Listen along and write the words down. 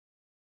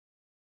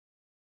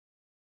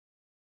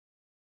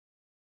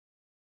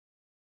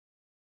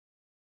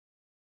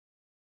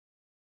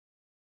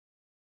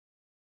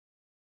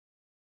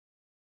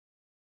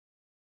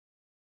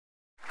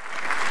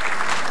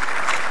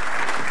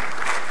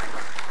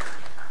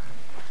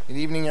Good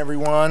evening,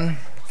 everyone.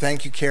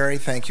 Thank you, Carrie.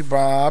 Thank you,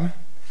 Bob.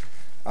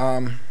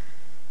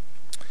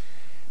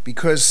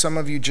 Because some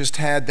of you just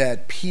had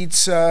that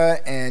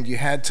pizza and you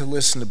had to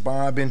listen to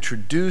Bob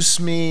introduce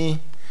me,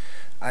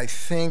 I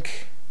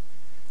think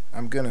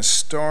I'm going to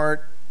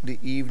start the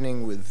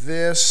evening with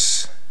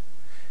this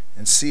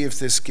and see if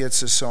this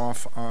gets us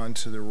off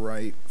onto the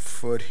right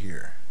foot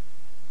here.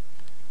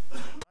 My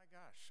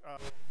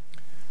gosh.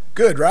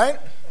 Good, right?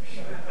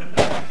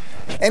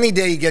 Any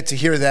day you get to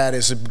hear that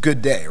is a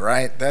good day,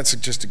 right? That's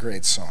just a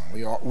great song.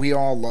 We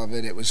all love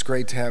it. It was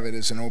great to have it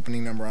as an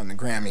opening number on the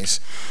Grammys.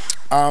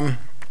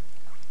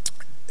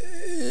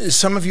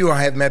 Some of you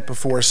I have met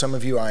before, some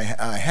of you I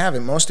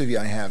haven't, most of you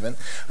I haven't.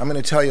 I'm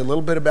going to tell you a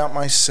little bit about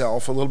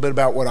myself, a little bit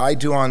about what I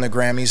do on the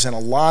Grammys, and a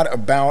lot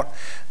about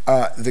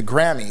the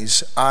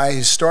Grammys.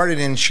 I started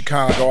in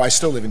Chicago. I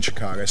still live in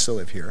Chicago. I still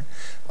live here,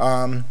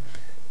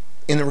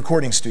 in the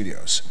recording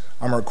studios.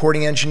 I'm a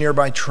recording engineer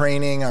by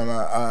training. I'm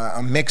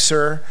a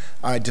mixer.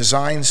 I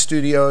design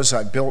studios.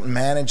 I built and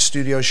managed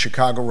studios.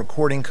 Chicago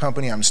Recording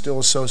Company I'm still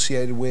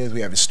associated with.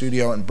 We have a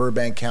studio in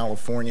Burbank,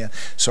 California,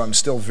 so I'm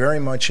still very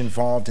much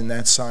involved in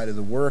that side of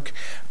the work.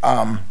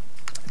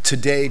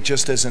 Today,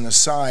 just as an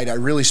aside, I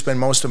really spend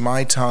most of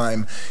my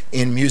time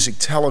in music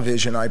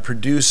television. I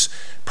produce,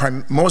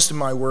 most of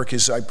my work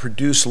is I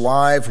produce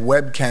live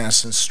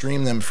webcasts and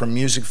stream them from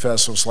music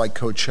festivals like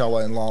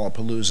Coachella and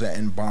Lollapalooza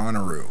and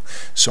Bonnaroo.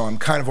 So I'm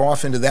kind of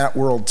off into that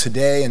world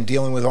today and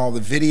dealing with all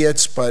the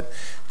vidiots, but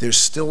there's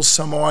still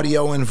some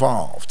audio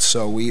involved.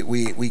 So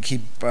we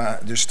keep,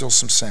 there's still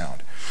some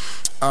sound.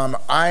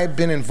 I've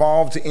been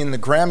involved in the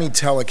Grammy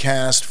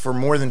Telecast for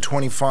more than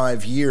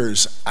 25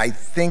 years. I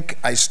think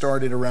I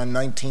started around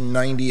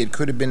 1990. It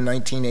could have been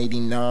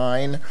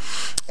 1989.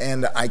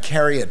 And I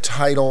carry a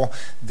title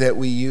that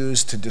we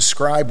use to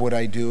describe what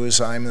I do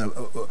is I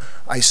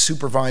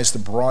supervise the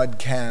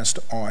broadcast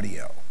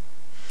audio.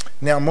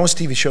 Now, most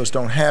TV shows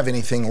don't have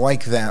anything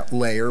like that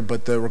layer,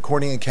 but the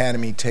Recording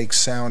Academy takes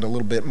sound a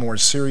little bit more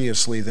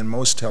seriously than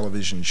most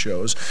television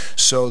shows.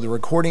 So the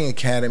Recording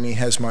Academy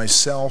has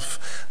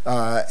myself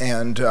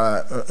and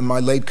my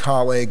late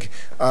colleague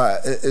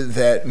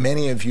that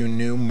many of you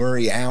knew,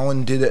 Murray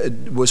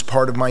Allen, was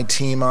part of my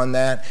team on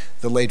that.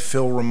 The late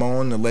Phil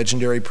Ramone, the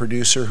legendary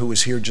producer who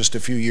was here just a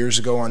few years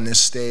ago on this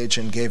stage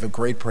and gave a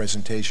great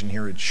presentation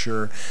here at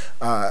Shure,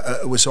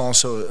 was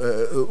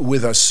also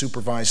with us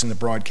supervising the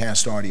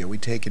broadcast audio. We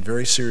take it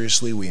very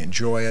seriously. We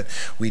enjoy it.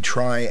 We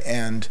try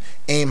and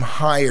aim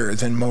higher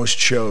than most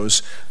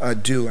shows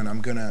do, and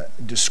I'm going to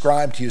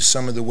describe to you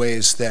some of the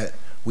ways that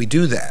we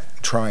do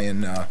that, try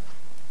and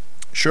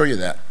show you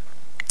that.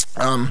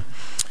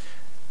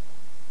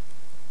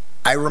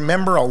 I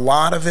remember a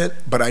lot of it,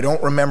 but I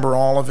don't remember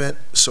all of it,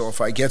 so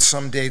if I get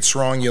some dates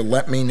wrong, you'll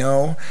let me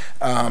know.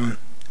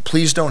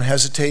 Please don't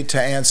hesitate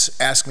to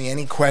ask me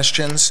any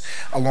questions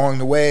along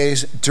the way,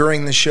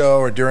 during the show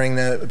or during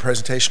the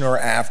presentation or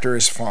after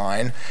is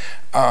fine.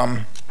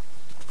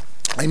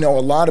 I know a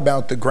lot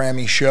about the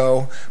Grammy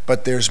show,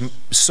 but there's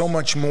so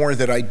much more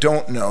that I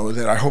don't know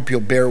that I hope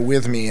you'll bear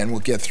with me and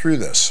we'll get through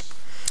this.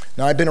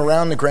 Now, I've been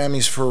around the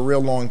Grammys for a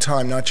real long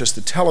time, not just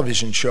the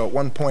television show. At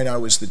one point, I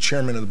was the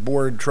chairman of the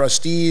board of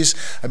trustees.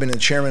 I've been the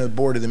chairman of the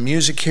board of the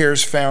Music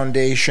Cares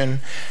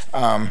Foundation.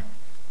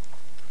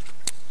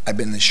 I've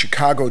been the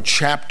Chicago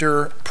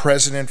chapter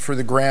president for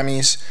the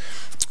Grammys,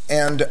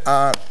 and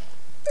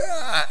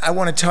I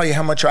want to tell you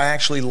how much I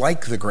actually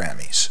like the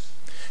Grammys.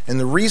 And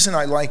the reason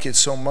I like it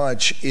so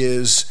much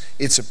is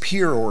it's a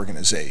peer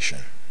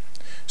organization.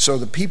 So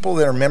the people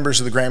that are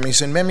members of the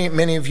Grammys, and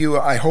many of you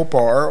I hope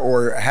are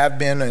or have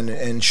been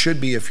and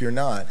should be if you're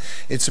not,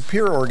 it's a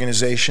peer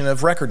organization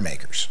of record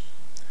makers.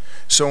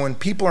 So when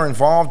people are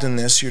involved in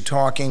this, you're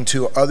talking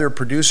to other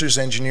producers,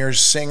 engineers,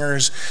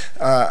 singers,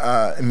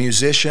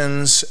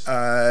 musicians,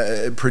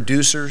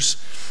 producers,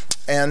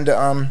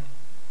 and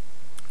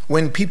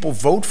when people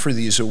vote for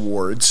these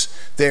awards,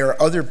 there are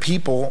other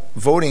people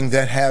voting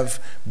that have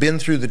been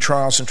through the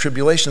trials and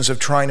tribulations of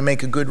trying to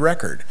make a good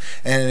record.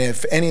 And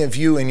if any of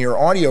you in your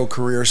audio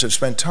careers have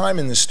spent time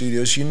in the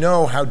studios, you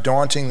know how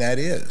daunting that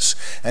is,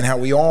 and how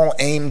we all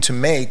aim to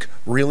make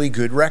really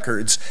good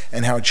records,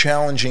 and how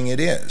challenging it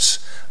is.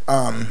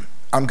 I'm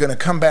going to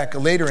come back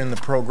later in the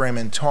program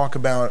and talk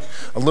about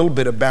a little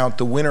bit about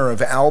the winner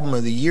of Album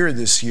of the Year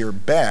this year,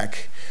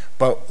 Beck.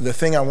 But the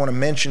thing I want to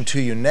mention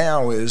to you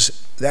now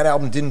is that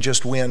album didn't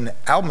just win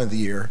Album of the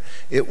Year,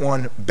 it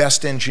won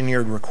Best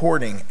Engineered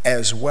Recording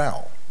as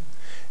well.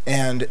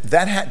 And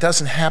that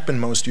doesn't happen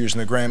most years in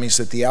the Grammys,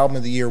 that the Album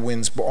of the Year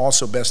wins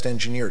also Best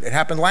Engineered. It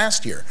happened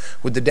last year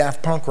with the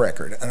Daft Punk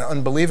record, an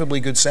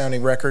unbelievably good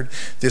sounding record.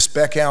 This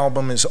Beck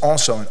album is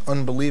also an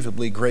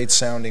unbelievably great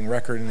sounding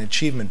record and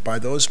achievement by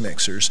those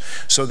mixers.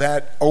 So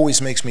that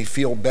always makes me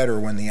feel better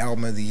when the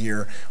Album of the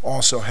Year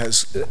also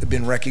has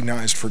been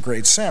recognized for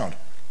great sound.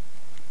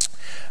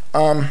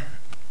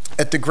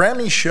 At the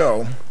Grammy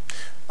show,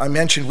 I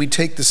mentioned we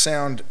take the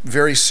sound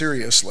very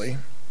seriously.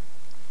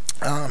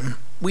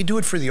 We do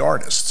it for the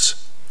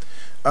artists.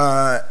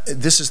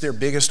 This is their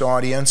biggest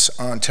audience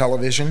on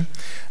television.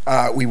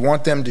 We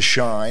want them to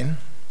shine.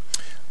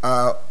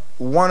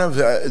 One of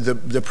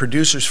the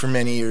producers for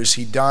many years,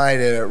 he died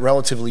at a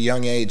relatively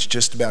young age,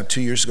 just about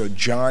 2 years ago,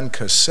 John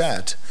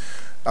Cassette.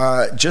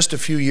 Just a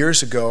few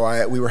years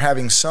ago, we were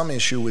having some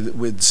issue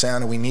with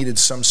sound, and we needed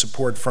some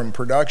support from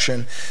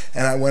production,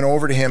 and I went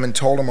over to him and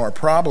told him our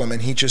problem,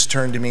 and he just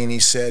turned to me and he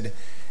said,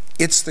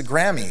 "It's the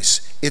Grammys.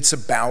 It's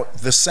about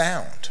the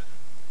sound."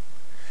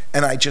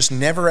 And I just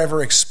never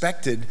ever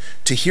expected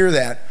to hear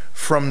that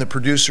from the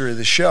producer of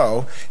the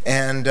show,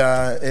 and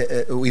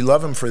we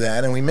love him for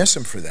that, and we miss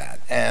him for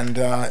that, and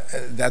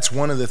that's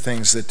one of the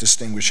things that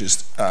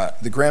distinguishes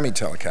the Grammy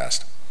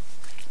Telecast.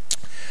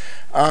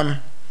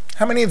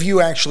 How many of you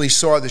actually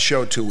saw the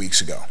show 2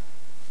 weeks ago?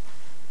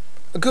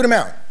 A good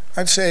amount.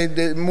 I'd say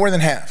more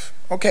than half.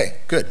 Okay,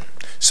 good.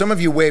 Some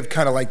of you waved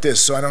kind of like this,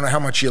 so I don't know how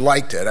much you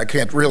liked it. I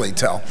can't really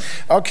tell.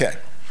 Okay.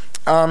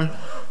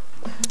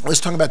 Let's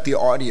talk about the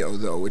audio,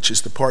 though, which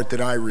is the part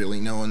that I really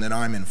know and that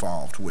I'm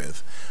involved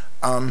with.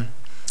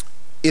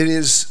 It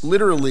is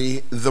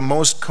literally the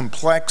most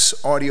complex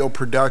audio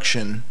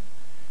production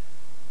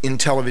in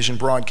television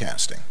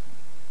broadcasting.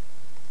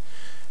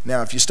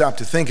 Now, if you stop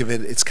to think of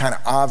it, it's kind of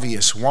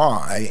obvious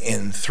why.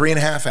 In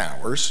 3.5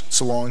 hours,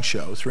 it's a long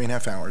show,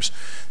 3.5 hours.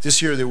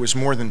 This year there was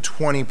more than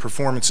 20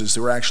 performances.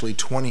 There were actually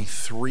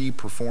 23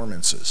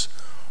 performances.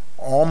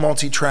 All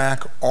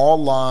multi-track,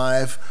 all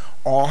live,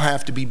 all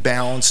have to be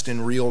balanced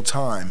in real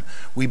time.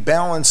 We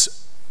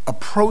balance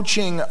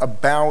approaching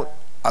about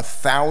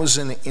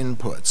 1,000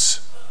 inputs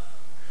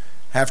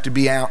have to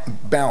be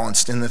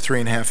balanced in the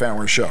 3.5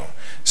 hour show.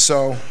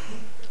 So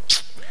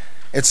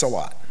it's a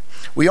lot.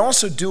 We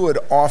also do it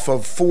off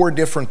of 4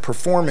 different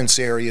performance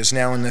areas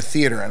now in the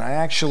theater, and I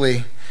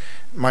actually,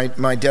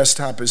 my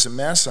desktop is a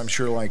mess, I'm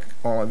sure like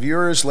all of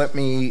yours. Let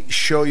me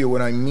show you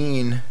what I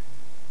mean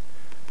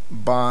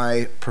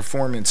by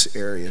performance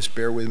areas.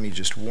 Bear with me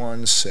just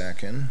 1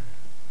 second.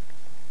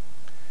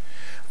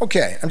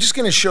 Okay, I'm just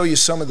going to show you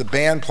some of the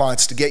band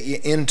plots to get you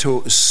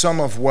into some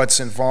of what's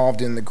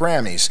involved in the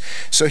Grammys.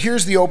 So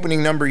here's the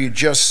opening number you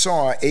just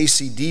saw,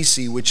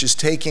 AC/DC, which is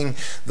taking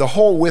the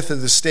whole width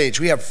of the stage.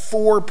 We have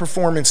 4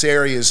 performance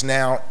areas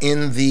now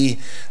in the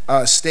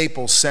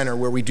Staples Center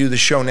where we do the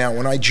show now.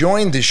 When I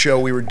joined the show,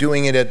 we were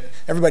doing it at,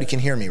 everybody can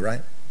hear me,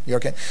 right? You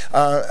okay?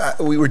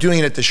 We were doing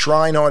it at the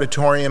Shrine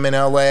Auditorium in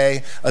LA,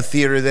 a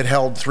theater that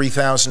held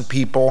 3,000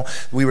 people.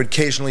 We would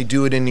occasionally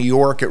do it in New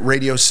York at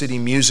Radio City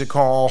Music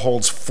Hall,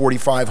 holds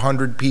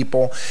 4,500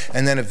 people.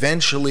 And then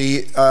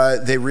eventually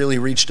they really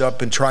reached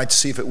up and tried to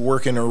see if it would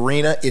work in an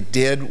arena. It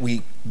did.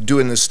 We do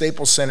it in the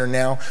Staples Center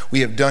now.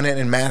 We have done it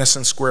in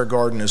Madison Square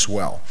Garden as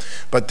well.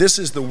 But this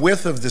is the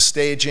width of the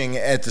staging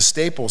at the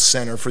Staples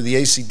Center for the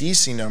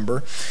AC/DC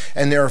number.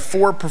 And there are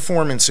 4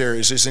 performance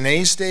areas. There's an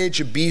A stage,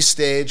 a B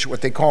stage,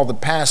 what they call the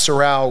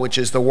passerelle, which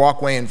is the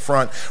walkway in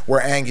front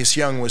where Angus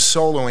Young was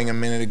soloing a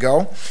minute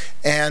ago.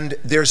 And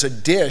there's a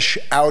dish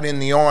out in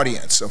the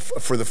audience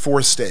for the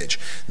 4th stage.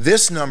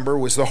 This number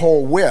was the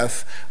whole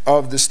width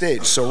of the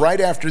stage. So right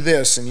after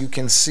this, and you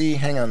can see,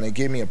 hang on, they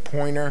gave me a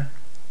pointer.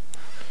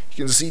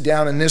 You can see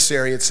down in this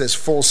area it says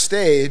full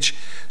stage.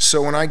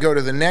 So when I go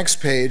to the next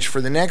page for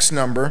the next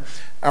number,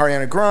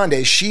 Ariana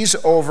Grande, she's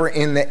over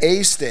in the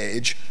A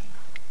stage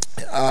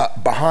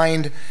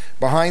behind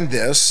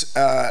this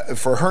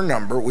for her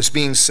number was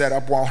being set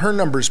up. While her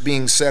number's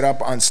being set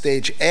up on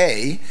stage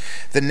A,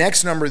 the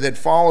next number that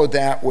followed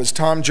that was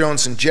Tom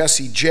Jones and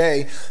Jessie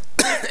J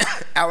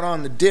out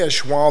on the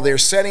dish. While they're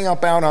setting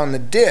up out on the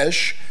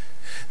dish,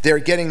 they're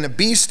getting the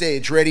B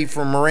stage ready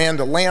for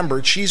Miranda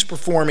Lambert. She's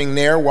performing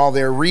there while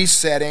they're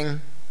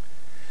resetting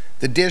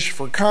the dish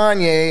for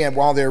Kanye, and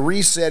while they're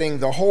resetting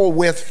the whole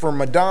width for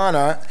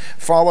Madonna,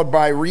 followed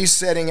by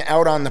resetting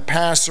out on the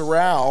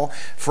passerelle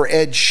for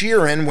Ed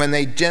Sheeran, when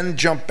they then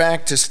jump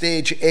back to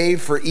stage A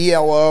for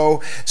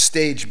ELO,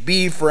 stage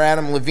B for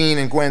Adam Levine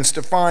and Gwen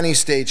Stefani,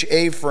 stage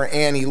A for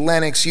Annie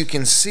Lennox. You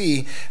can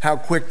see how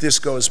quick this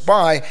goes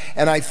by,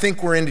 and I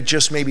think we're into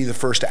just maybe the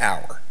first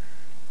hour.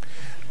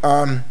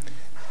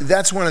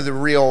 That's one of the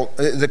real,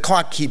 the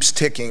clock keeps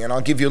ticking, and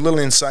I'll give you a little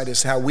insight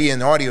as to how we in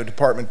the audio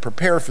department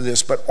prepare for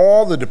this, but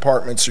all the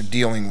departments are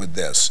dealing with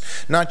this.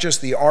 Not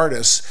just the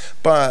artists,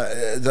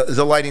 but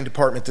the lighting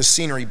department, the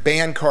scenery,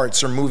 band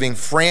carts are moving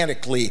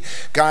frantically.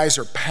 Guys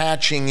are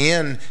patching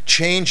in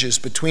changes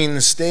between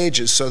the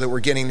stages so that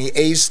we're getting the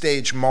A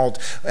stage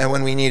mult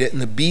when we need it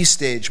and the B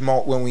stage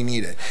mult when we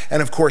need it.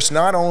 And of course,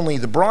 not only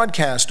the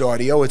broadcast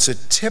audio, it's a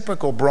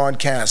typical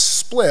broadcast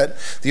split.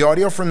 The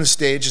audio from the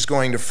stage is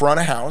going to front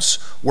of house,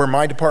 where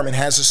my department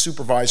has a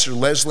supervisor,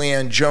 Leslie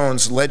Ann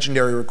Jones,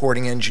 legendary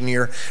recording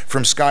engineer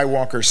from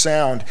Skywalker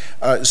Sound,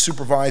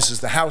 supervises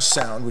the house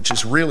sound, which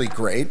is really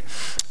great.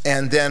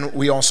 And then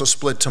we also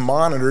split to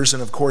monitors,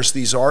 and of course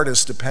these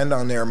artists depend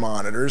on their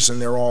monitors,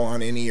 and they're all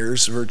on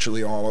in-ears,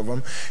 virtually all of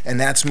them,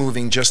 and that's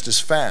moving just as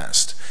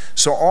fast.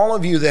 So all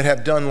of you that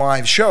have done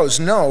live shows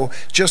know,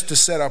 just to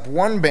set up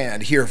one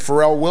band here,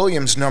 Pharrell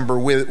Williams' number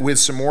with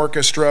some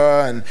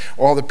orchestra, and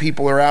all the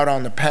people are out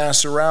on the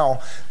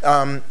passerelle,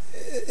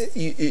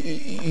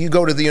 you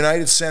go to the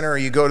United Center, or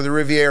you go to the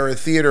Riviera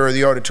Theater or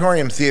the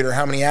Auditorium Theater,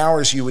 how many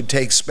hours you would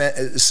take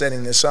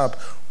setting this up.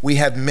 We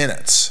have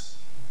minutes.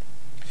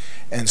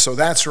 And so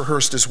that's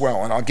rehearsed as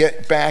well. And I'll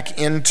get back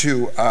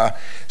into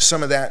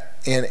some of that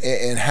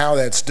and how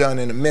that's done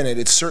in a minute.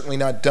 It's certainly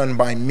not done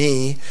by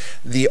me.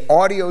 The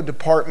audio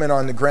department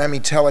on the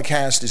Grammy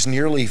Telecast is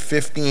nearly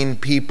 15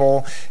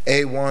 people,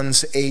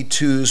 A1s,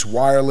 A2s,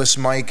 wireless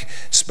mic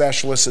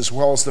specialists, as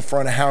well as the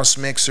front of house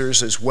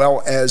mixers, as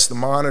well as the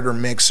monitor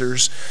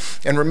mixers.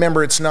 And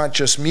remember, it's not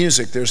just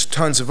music. There's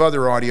tons of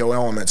other audio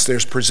elements.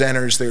 There's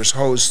presenters, there's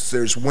hosts,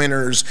 there's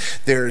winners,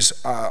 there's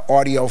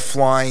audio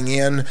flying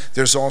in.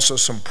 There's also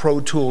some Pro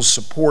Tools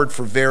support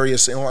for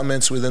various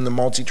elements within the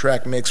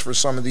multi-track mix for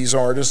some of these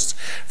artists,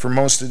 for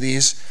most of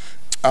these.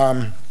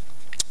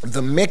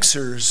 The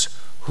mixers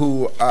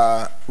who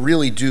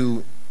really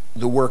do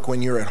the work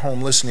when you're at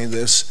home listening to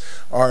this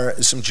are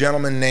some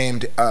gentlemen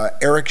named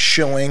Eric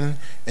Schilling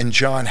and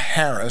John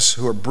Harris,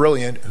 who are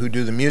brilliant, who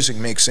do the music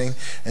mixing,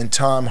 and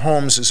Tom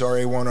Holmes is our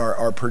A1,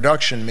 our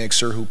production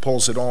mixer, who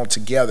pulls it all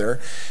together.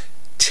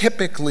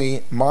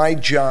 Typically, my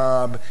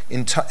job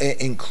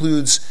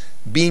includes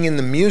being in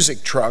the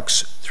music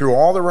trucks through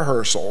all the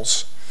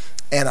rehearsals,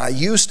 and I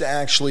used to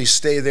actually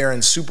stay there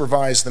and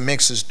supervise the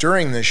mixes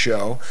during the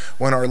show.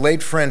 When our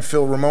late friend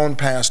Phil Ramone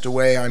passed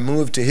away, I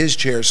moved to his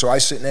chair, so I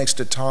sit next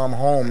to Tom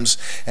Holmes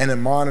and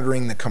am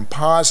monitoring the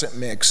composite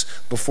mix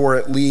before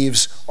it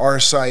leaves our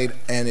site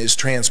and is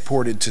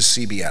transported to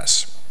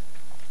CBS.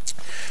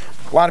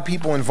 A lot of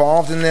people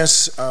involved in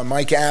this.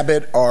 Mike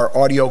Abbott, our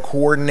audio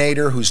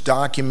coordinator, who's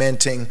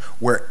documenting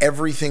where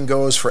everything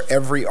goes for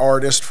every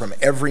artist, from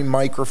every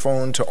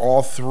microphone to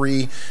all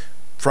three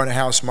front of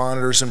house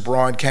monitors and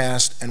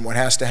broadcast, and what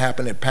has to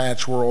happen at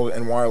Patchworld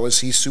and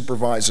Wireless. He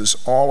supervises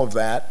all of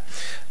that.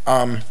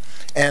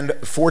 And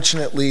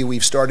fortunately,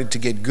 we've started to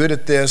get good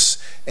at this,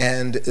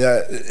 and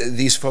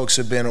these folks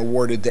have been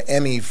awarded the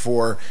Emmy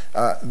for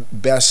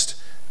Best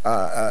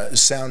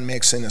Sound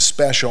Mix in a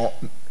Special,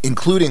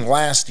 including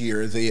last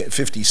year, the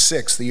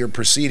 56th, the year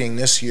preceding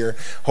this year.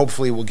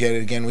 Hopefully we'll get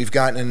it again. We've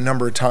gotten it a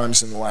number of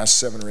times in the last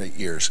 7 or 8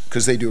 years,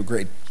 because they do a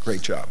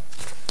great job.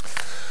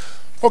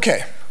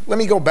 Okay, let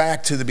me go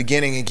back to the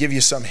beginning and give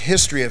you some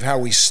history of how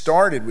we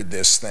started with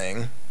this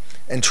thing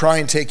and try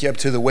and take you up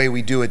to the way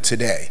we do it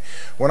today.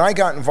 When I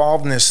got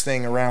involved in this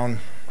thing around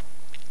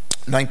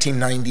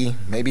 1990,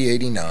 maybe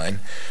 89,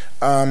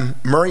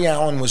 Murray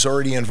Allen was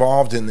already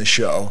involved in the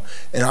show,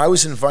 and I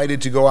was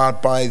invited to go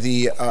out by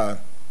the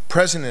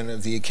president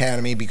of the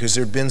Academy because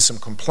there had been some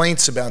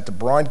complaints about the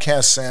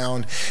broadcast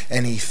sound,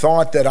 and he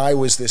thought that I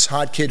was this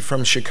hot kid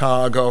from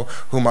Chicago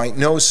who might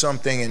know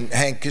something, and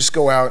Hank, just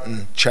go out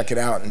and check it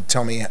out and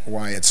tell me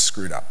why it's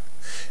screwed up.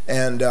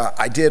 And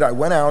I did. I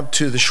went out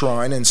to the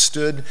Shrine and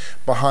stood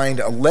behind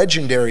a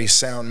legendary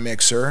sound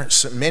mixer.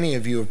 So many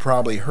of you have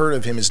probably heard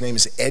of him. His name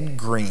is Ed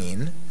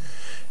Green.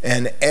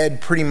 And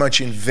Ed pretty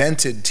much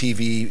invented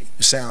TV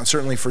sound,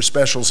 certainly for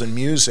specials and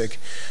music,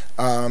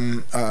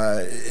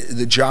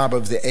 the job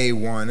of the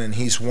A1, and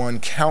he's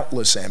won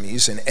countless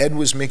Emmys. And Ed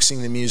was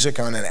mixing the music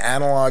on an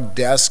analog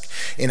desk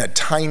in a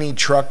tiny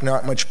truck,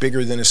 not much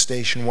bigger than a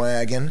station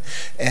wagon.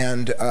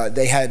 And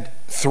they had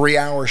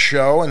 3-hour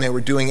show, and they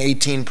were doing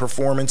 18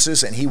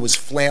 performances, and he was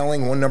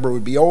flailing. One number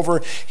would be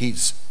over.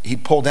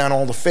 He'd pull down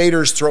all the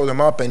faders, throw them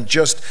up, and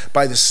just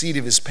by the seat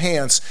of his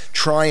pants,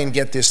 try and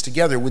get this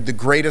together with the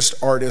greatest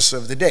artists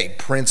of the day.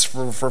 Prince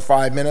for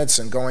 5 minutes,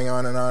 and going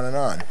on and on and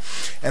on.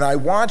 And I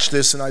watched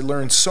this, and I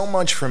learned so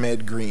much from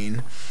Ed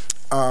Green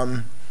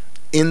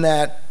in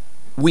that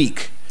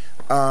week.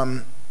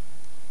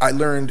 I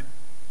learned,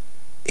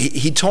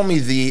 he told me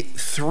the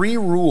 3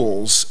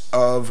 rules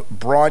of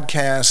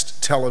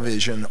broadcast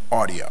television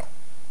audio.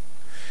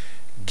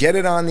 Get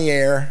it on the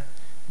air,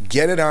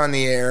 get it on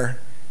the air,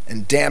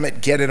 and damn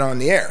it, get it on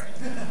the air.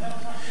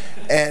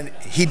 And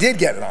he did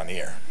get it on the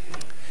air.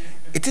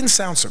 It didn't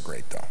sound so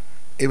great, though.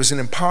 It was an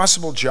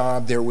impossible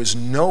job. There was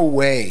no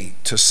way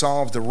to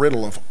solve the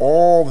riddle of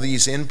all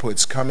these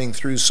inputs coming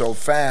through so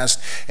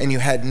fast, and you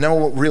had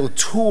no real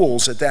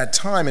tools at that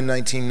time in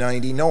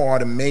 1990, no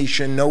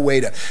automation, no way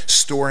to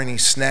store any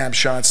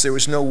snapshots. There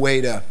was no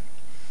way to,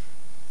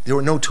 there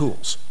were no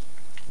tools.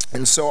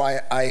 And so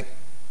I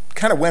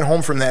kind of went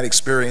home from that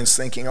experience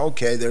thinking,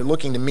 okay, they're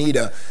looking to me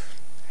to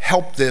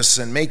help this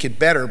and make it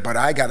better, but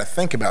I got to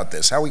think about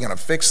this. How are we going to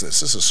fix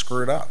this? This is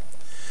screwed up.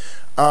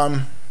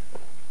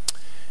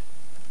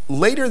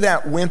 Later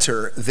that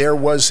winter, there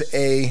was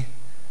a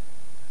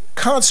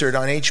concert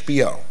on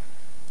HBO,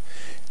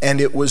 and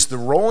it was the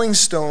Rolling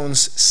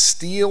Stones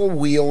Steel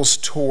Wheels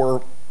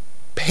Tour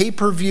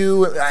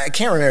pay-per-view. I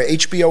can't remember,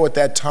 HBO at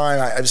that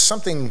time,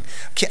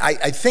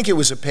 I think it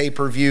was a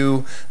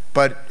pay-per-view,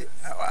 but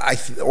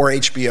or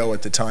HBO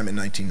at the time in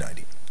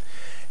 1990.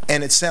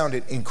 And it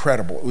sounded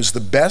incredible. It was the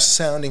best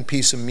sounding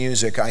piece of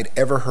music I'd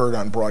ever heard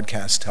on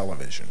broadcast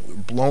television. We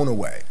were blown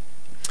away.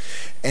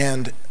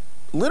 And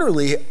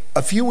literally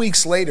a few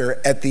weeks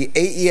later at the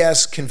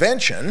AES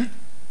convention,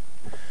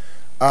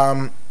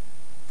 I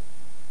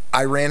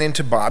ran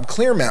into Bob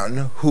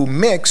Clearmountain, who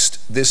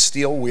mixed this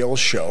steel wheel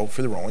show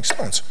for the Rolling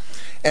Stones.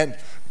 And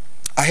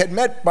I had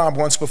met Bob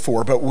once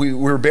before, but we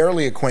were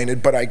barely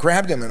acquainted, but I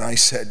grabbed him and I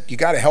said, you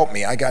got to help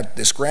me. I got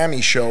this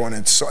Grammy show and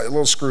it's a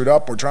little screwed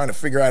up. We're trying to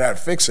figure out how to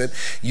fix it.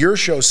 Your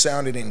show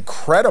sounded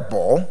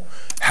incredible.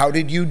 How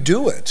did you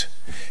do it?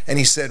 And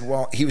he said,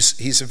 well,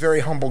 he's a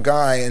very humble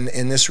guy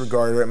in this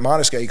regard, or a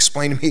modest guy. He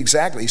explained to me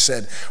exactly. He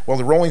said, well,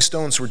 the Rolling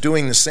Stones were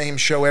doing the same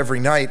show every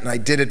night, and I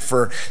did it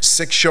for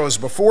 6 shows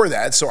before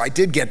that, so I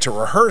did get to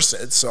rehearse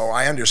it, so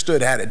I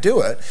understood how to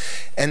do it.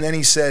 And then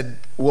he said,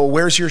 well,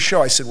 where's your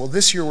show? I said, well,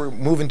 this year we're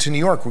moving to New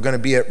York. We're going to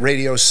be at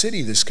Radio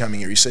City this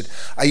coming year. He said,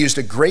 I used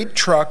a great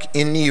truck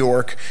in New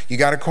York. You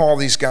got to call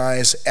these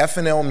guys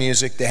F&L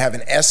Music. They have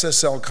an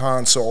SSL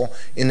console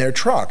in their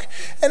truck.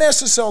 And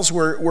SSLs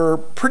were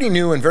pretty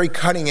new and very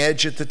cutting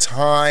edge at the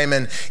time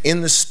and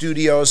in the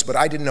studios, but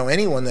I didn't know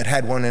anyone that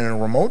had one in a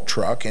remote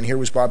truck, and here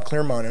was Bob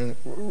Clearmont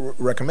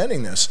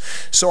recommending this.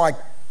 So I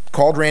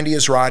called Randy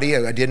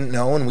Israti, I didn't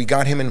know, and we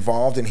got him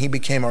involved, and he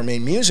became our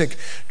main music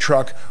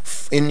truck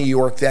in New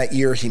York that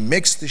year. He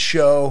mixed the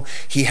show.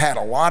 He had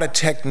a lot of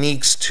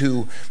techniques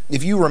to,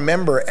 if you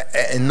remember,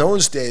 in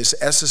those days,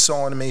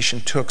 SSL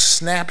Automation took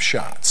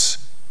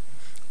snapshots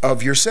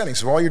of your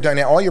settings, of all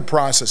your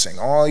processing,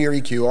 all your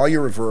EQ, all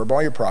your reverb,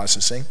 all your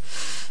processing.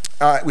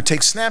 It would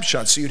take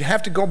snapshots, so you'd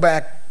have to go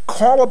back,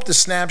 call up the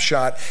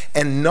snapshot,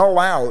 and null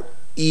out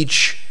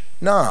each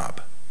knob.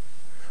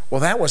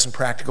 Well, that wasn't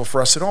practical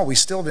for us at all. We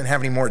still didn't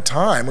have any more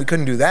time. We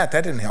couldn't do that.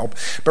 That didn't help.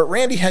 But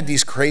Randy had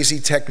these crazy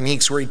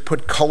techniques where he'd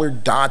put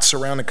colored dots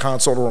around the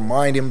console to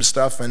remind him of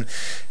stuff, and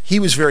he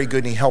was very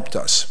good, and he helped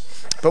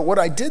us. But what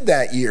I did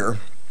that year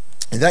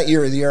or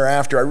the year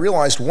after, I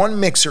realized one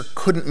mixer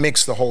couldn't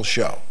mix the whole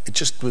show. It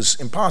just was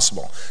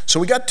impossible. So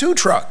we got 2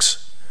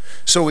 trucks.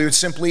 So we would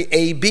simply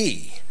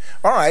A-B.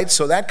 All right,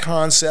 so that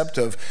concept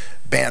of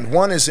band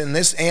 1 is in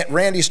this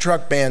Randy's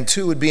truck, band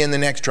 2 would be in the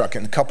next truck.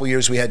 In a couple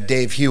years, we had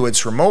Dave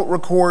Hewitt's remote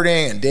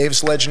recording and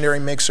Dave's legendary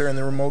mixer in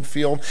the remote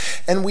field.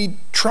 And we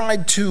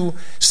tried to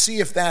see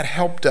if that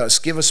helped us,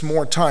 give us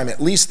more time.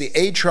 At least the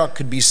A truck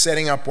could be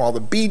setting up while the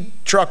B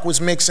truck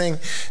was mixing,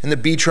 and the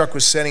B truck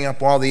was setting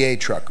up while the A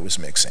truck was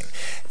mixing.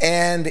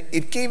 And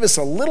it gave us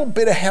a little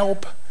bit of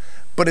help,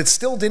 but it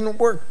still didn't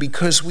work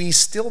because we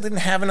still didn't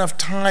have enough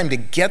time to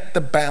get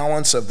the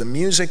balance of the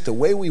music the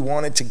way we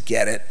wanted to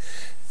get it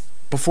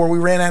before we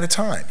ran out of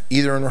time,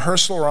 either in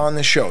rehearsal or on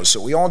the show.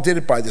 So we all did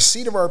it by the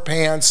seat of our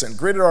pants and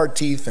gritted our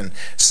teeth and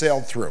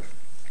sailed through.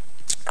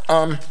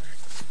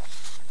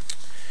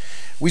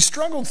 We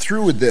struggled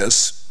through with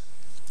this,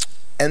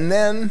 and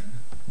then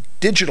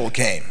digital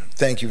came,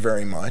 thank you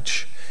very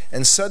much,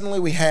 and suddenly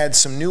we had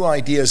some new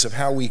ideas of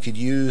how we could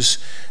use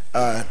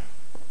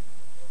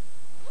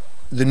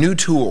the new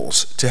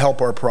tools to help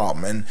our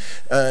problem. And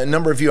a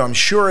number of you, I'm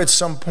sure at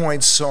some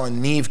point, saw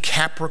Neve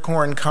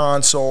Capricorn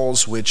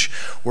consoles, which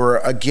were,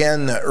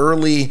 again, the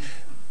early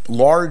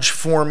large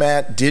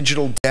format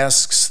digital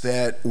desks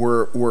that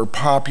were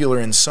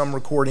popular in some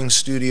recording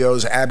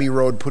studios. Abbey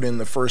Road put in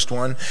the first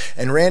one,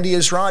 and Randy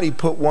Israti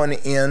put one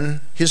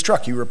in his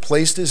truck. He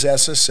replaced his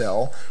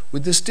SSL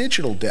with this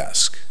digital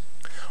desk.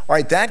 All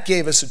right, that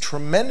gave us a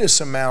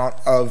tremendous amount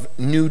of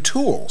new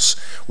tools.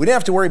 We didn't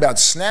have to worry about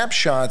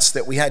snapshots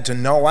that we had to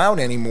null out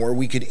anymore.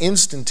 We could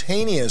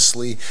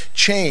instantaneously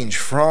change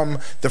from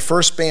the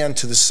first band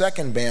to the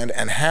second band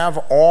and have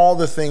all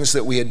the things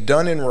that we had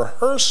done in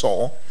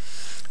rehearsal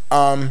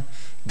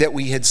that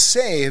we had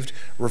saved,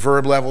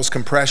 reverb levels,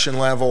 compression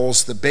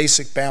levels, the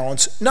basic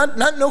balance,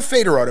 no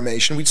fader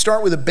automation. We'd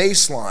start with a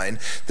bass line.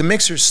 The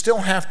mixers still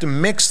have to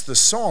mix the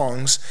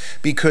songs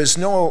because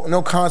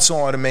no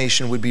console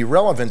automation would be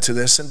relevant to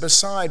this. And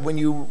beside, when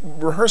you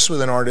rehearse with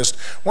an artist,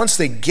 once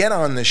they get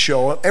on the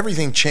show,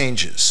 everything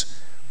changes.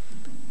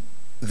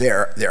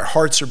 Their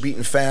hearts are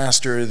beating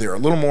faster, they're a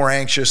little more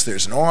anxious,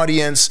 there's an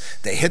audience,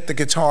 they hit the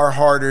guitar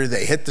harder,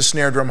 they hit the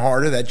snare drum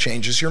harder, that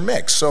changes your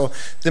mix. So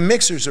the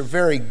mixers are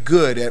very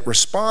good at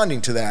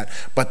responding to that,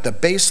 but the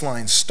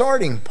baseline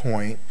starting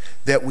point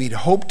that we'd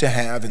hoped to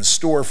have and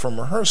store from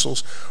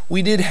rehearsals,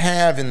 we did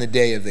have in the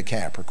day of the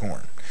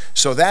Capricorn.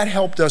 So that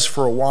helped us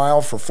for a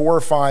while, for 4 or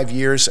 5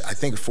 years, I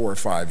think 4 or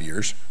 5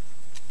 years.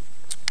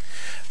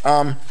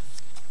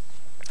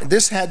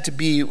 This had to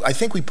be, I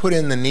think we put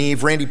in the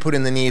Neve, Randy put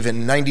in the Neve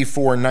in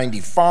 94,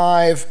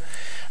 95.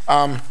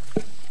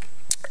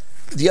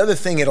 The other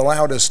thing it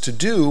allowed us to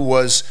do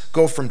was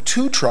go from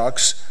 2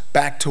 trucks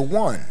back to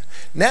 1.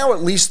 Now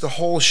at least the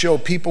whole show,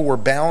 people were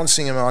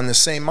balancing them on the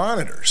same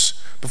monitors.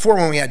 Before,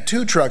 when we had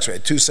 2 trucks, we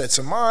had 2 sets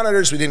of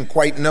monitors. We didn't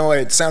quite know it.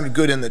 It sounded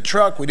good in the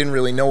truck. We didn't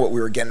really know what we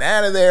were getting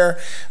out of there.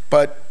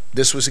 But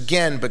this was,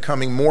 again,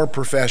 becoming more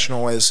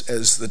professional as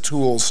the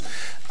tools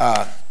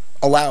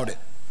allowed it.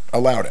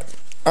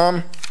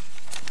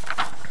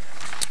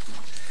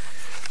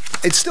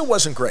 It still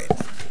wasn't great.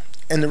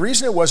 And the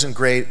reason it wasn't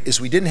great is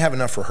we didn't have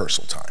enough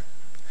rehearsal time.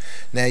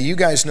 Now, you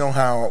guys know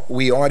how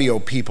we audio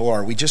people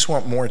are. We just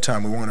want more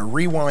time. We want to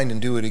rewind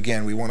and do it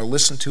again. We want to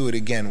listen to it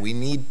again. We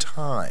need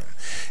time.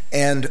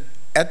 And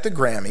at the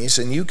Grammys,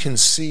 and you can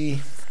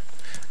see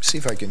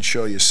if I can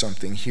show you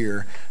something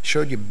here. I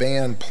showed you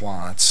band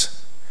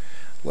plots.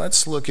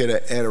 let's look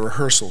at a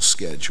rehearsal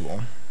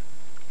schedule.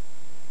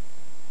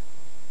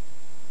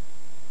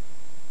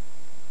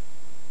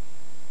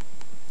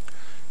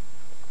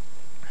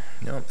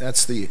 No,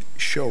 that's the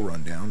show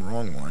rundown,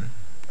 wrong one.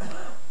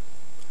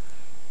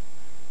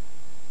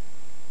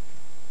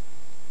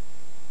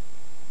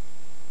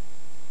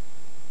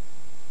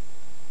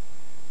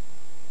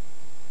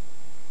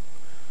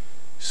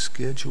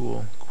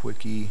 Schedule,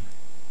 quickie.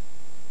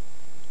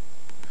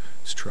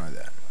 Let's try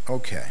that.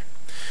 Okay.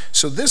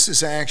 So this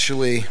is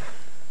actually,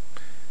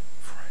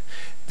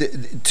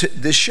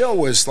 the show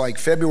was like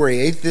February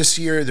 8th this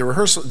year. The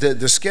rehearsal,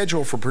 the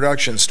schedule for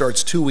production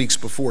starts 2 weeks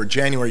before,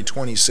 January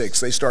 26th.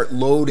 They start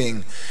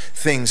loading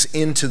things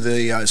into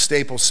the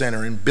Staples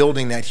Center and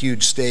building that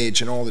huge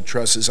stage and all the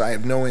trusses. I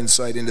have no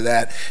insight into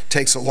that. It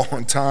takes a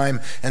long time,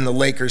 and the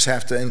Lakers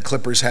have to, and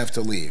Clippers have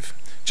to leave.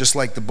 Just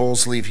like the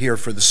Bulls leave here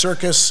for the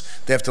circus,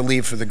 they have to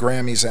leave for the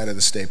Grammys out of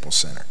the Staples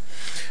Center.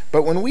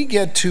 But when we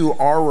get to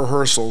our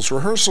rehearsals,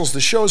 the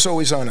show's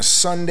always on a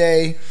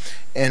Sunday,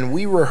 and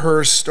we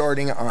rehearse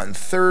starting on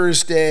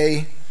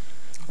Thursday.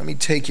 Let me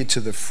take you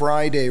to the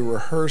Friday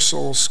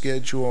rehearsal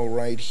schedule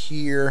right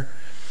here.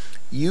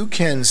 You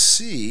can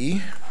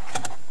see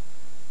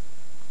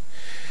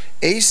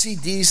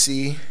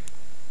AC/DC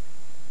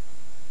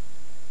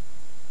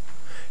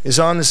is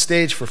on the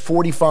stage for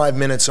 45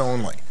 minutes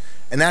only,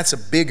 and that's a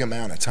big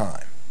amount of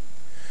time.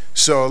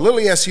 So Little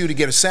ESU to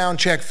get a sound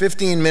check,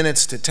 15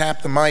 minutes to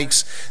tap the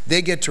mics.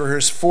 They get to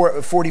rehearse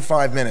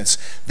 45 minutes.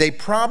 They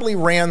probably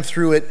ran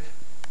through it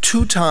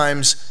 2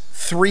 times.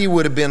 3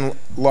 would have been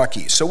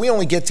lucky. So we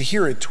only get to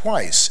hear it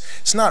twice.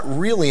 It's not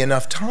really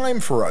enough time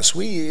for us.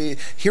 We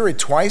hear it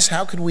twice.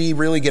 How could we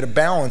really get a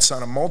balance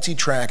on a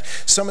multi-track?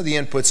 Some of the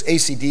inputs,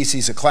 AC/DC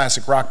is a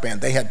classic rock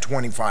band. They had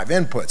 25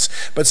 inputs.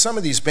 But some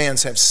of these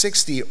bands have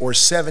 60 or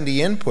 70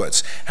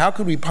 inputs. How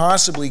could we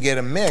possibly get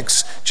a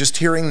mix just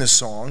hearing the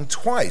song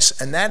twice?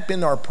 And that's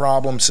been our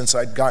problem since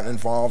I'd gotten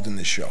involved in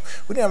this show.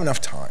 We didn't have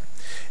enough time.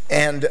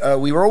 And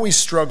we were always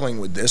struggling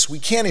with this. We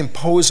can't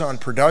impose on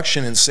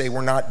production and say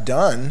we're not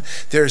done.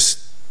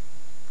 There's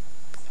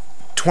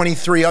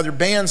 23 other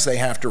bands they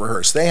have to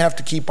rehearse. They have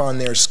to keep on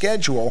their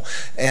schedule,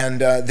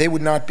 and they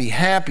would not be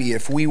happy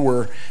if we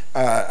were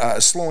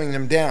slowing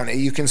them down.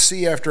 You can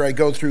see after I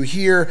go through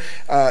here,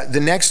 the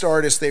next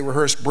artist they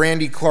rehearsed,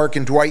 Brandy Clark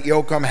and Dwight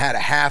Yoakam, had a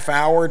half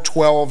hour,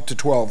 12 to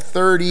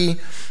 12:30.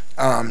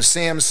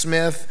 Sam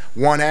Smith,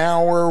 1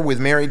 hour with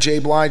Mary J.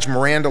 Blige.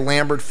 Miranda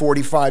Lambert,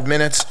 45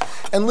 minutes.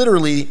 And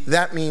literally,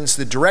 that means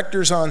the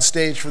director's on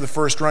stage for the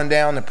first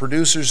rundown, the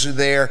producers are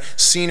there,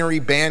 scenery,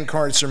 band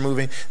carts are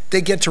moving. They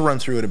get to run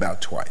through it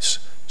about twice.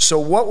 So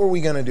what were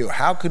we going to do?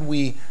 How could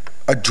we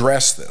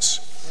address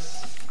this?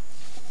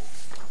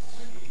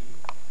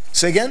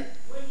 Say again?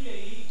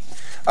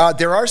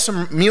 There are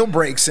some meal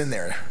breaks in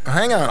there.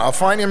 Hang on, I'll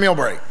find you a meal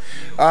break.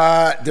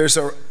 There's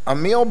a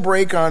meal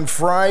break on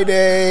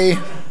Friday.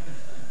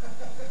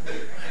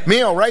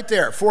 Meal right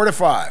there, 4 to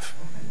 5.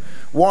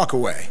 Walk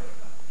away.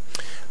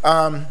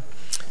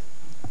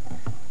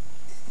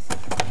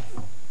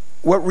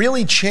 What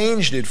really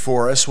changed it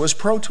for us was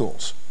Pro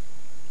Tools.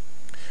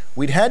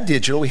 We'd had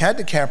digital, we had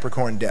the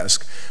Capricorn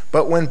desk,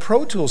 but when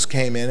Pro Tools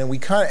came in,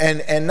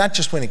 and not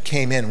just when it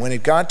came in, when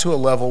it got to a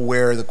level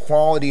where the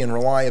quality and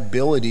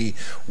reliability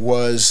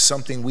was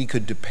something we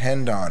could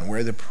depend on,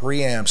 where the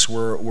preamps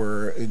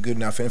were good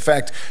enough. In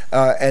fact,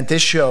 at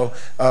this show,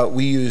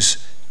 we use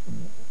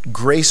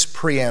Grace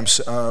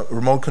preamps,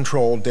 remote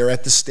controlled. They're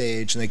at the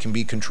stage and they can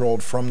be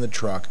controlled from the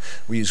truck.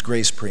 We use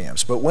Grace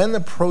preamps. But when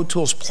the Pro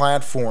Tools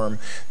platform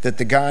that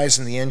the guys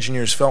and the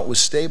engineers felt was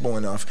stable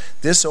enough,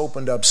 this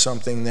opened up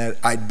something that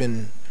I'd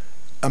been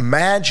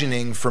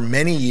imagining for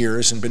many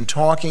years and been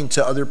talking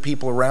to other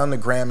people around the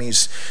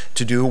Grammys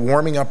to do,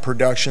 warming up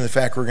production. The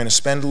fact we're going to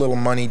spend a little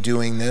money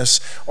doing this.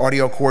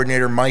 Audio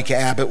coordinator Mike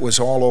Abbott was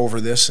all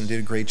over this and did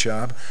a great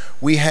job.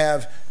 We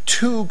have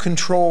 2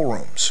 control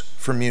rooms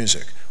for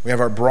music. We have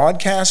our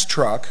broadcast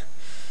truck.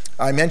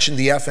 I mentioned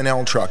the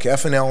F&L truck.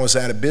 F&L is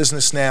out of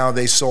business now.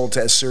 They sold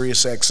to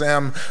Sirius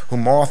XM, who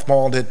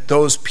mothballed it.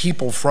 Those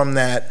people from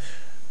that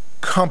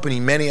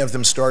company, many of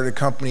them started a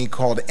company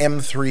called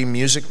M3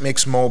 Music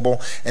Mix Mobile,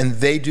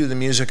 and they do the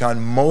music on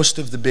most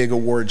of the big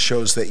award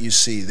shows that you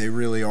see. They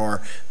really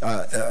are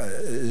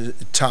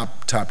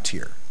top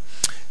tier.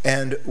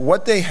 And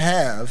what they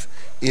have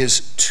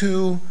is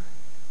 2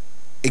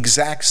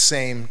 exact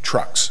same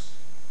trucks.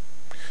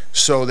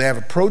 So they have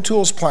a Pro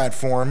Tools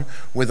platform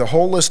with a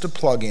whole list of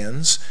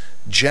plugins,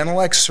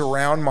 Genelex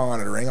surround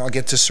monitoring. I'll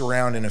get to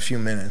surround in a few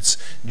minutes.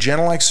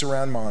 Genelex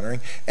surround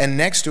monitoring. And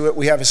next to it,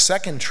 we have a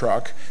second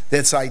truck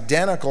that's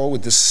identical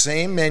with the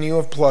same menu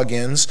of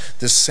plugins,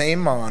 the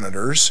same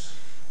monitors,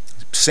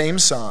 same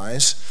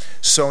size.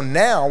 So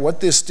now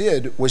what this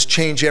did was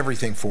change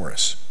everything for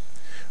us.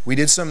 We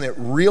did something that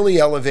really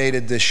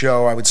elevated the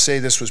show. I would say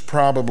this was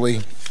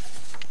probably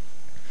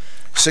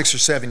 6 or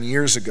 7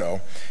 years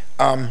ago.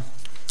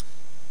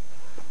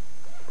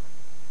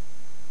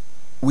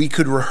 We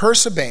could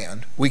rehearse a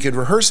band, we could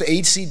rehearse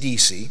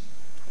AC/DC,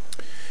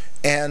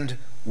 and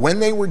When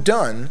they were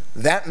done,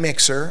 that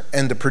mixer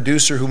and the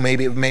producer who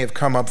maybe may have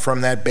come up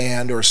from that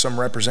band or some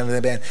representative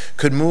of that band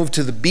could move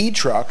to the B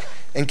truck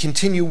and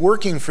continue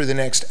working for the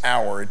next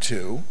hour or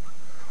two,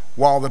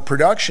 while the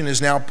production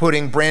is now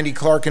putting Brandy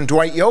Clark and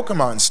Dwight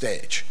Yoakam on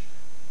stage.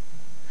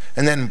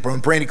 And then when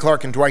Brandy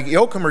Clark and Dwight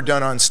Yoakam are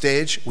done on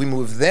stage, we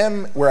move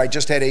them where I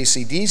just had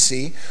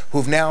AC/DC,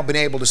 who've now been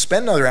able to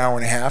spend another hour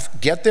and a half,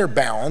 get their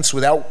balance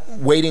without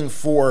waiting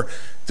for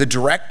the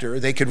director.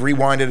 They could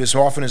rewind it as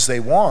often as they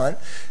want,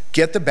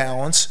 get the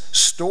balance,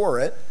 store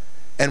it,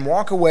 and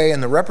walk away,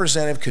 and the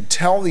representative could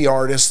tell the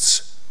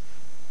artists,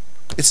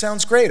 it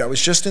sounds great. I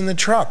was just in the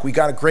truck. We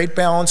got a great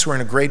balance. We're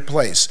in a great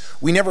place.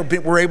 They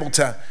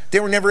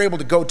were never able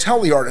to go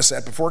tell the artists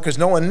that before because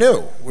no one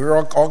knew. We were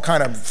all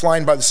kind of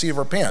flying by the seat of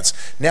our pants.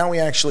 Now we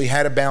actually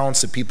had a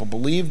balance that people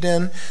believed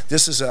in.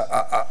 This is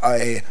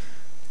an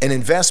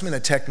investment,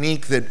 a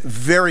technique that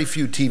very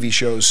few TV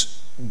shows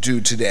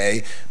do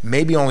today.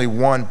 Maybe only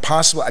one,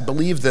 possibly. I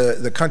believe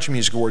the Country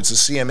Music Awards, the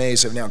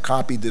CMAs, have now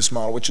copied this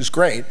model, which is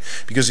great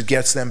because it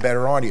gets them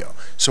better audio.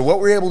 So what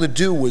we're able to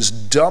do was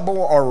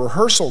double our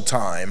rehearsal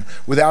time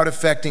without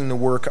affecting the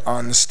work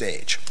on the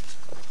stage.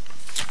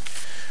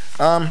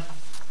 Let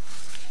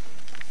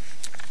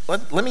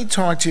me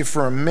talk to you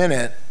for a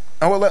minute.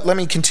 Oh, well, let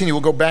me continue. We'll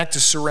go back to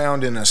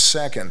surround in a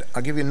second.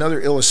 I'll give you another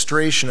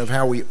illustration of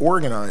how we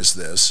organize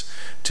this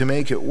to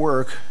make it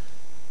work.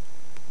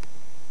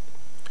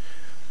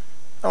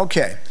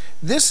 Okay,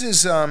 this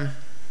is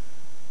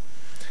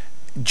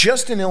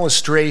just an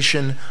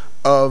illustration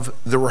of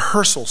the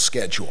rehearsal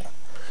schedule.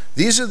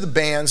 These are the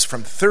bands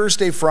from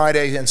Thursday,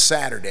 Friday, and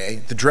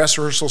Saturday, the dress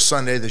rehearsal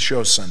Sunday, the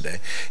show Sunday,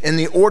 in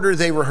the order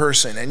they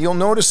rehearse in. And you'll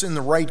notice in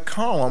the right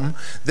column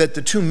that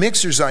the two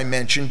mixers I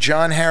mentioned,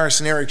 John Harris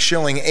and Eric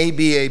Schilling, A,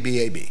 B, A, B,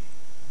 A, B.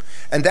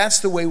 And that's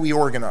the way we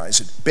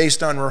organize it,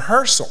 based on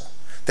rehearsal.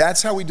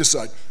 That's how we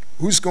decide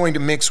who's going to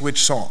mix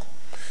which song,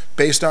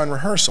 based on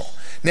rehearsal.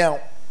 Now,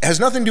 it has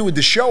nothing to do with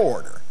the show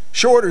order.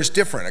 Show order is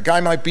different. A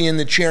guy might be in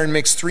the chair and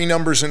mix 3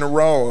 numbers in a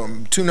row,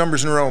 2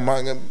 numbers in a row,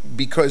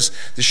 because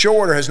the show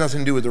order has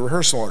nothing to do with the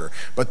rehearsal order.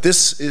 But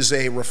this is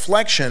a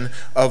reflection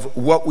of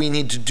what we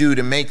need to do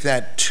to make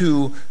that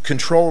 2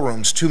 control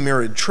rooms, 2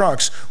 mirrored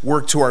trucks,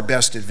 work to our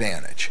best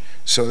advantage.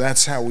 So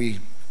that's how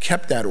we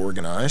kept that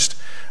organized.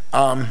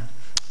 I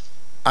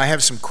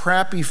have some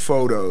crappy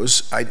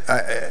photos.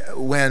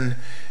 When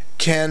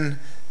Ken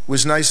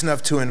was nice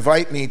enough to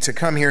invite me to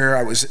come here.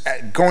 I was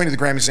going to the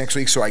Grammys next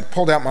week, so I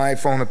pulled out my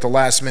iPhone at the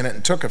last minute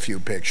and took a few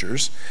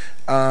pictures.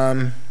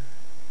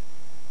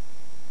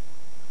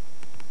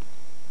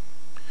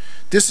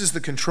 This is the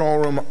control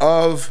room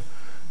of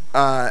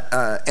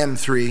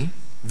M3.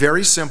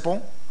 Very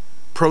simple.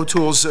 Pro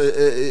Tools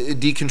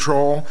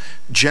decontrol,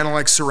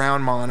 Genelex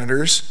surround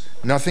monitors.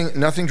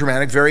 Nothing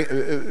dramatic.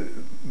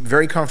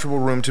 Very comfortable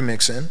room to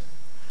mix in.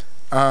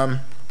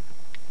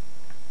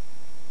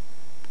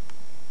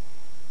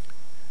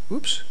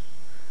 Oops.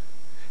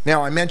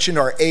 Now, I mentioned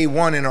our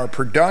A1 in our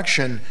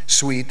production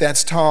suite.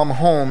 That's Tom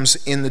Holmes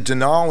in the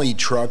Denali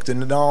truck. The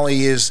Denali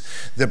is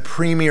the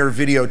premier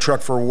video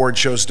truck for award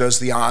shows, does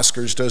the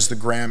Oscars, does the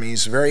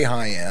Grammys, very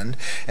high end.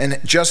 And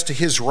just to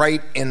his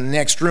right in the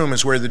next room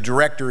is where the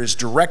director is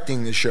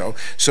directing the show.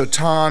 So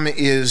Tom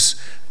is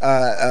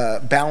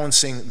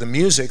balancing the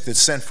music that's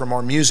sent from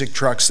our music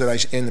trucks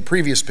that in the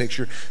previous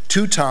picture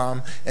to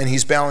Tom, and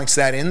he's balanced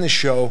that in the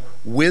show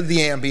with the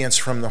ambience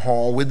from the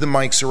hall, with the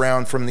mics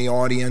around from the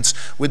audience,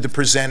 with the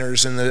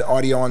presenters and the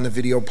audio on the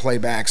video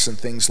playbacks and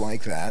things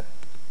like that.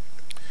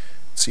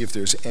 Let's see if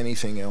there's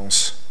anything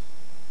else.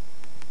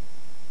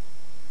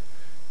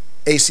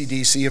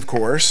 AC/DC, of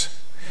course.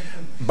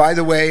 By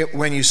the way,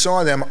 when you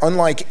saw them,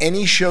 unlike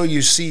any show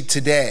you see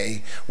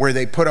today where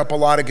they put up a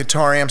lot of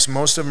guitar amps,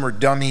 most of them are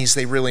dummies,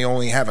 they really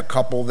only have a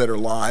couple that are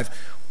live.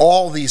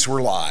 All these were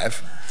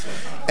live.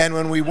 And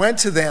when we went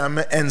to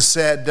them and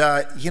said,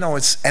 you know,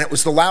 and it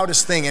was the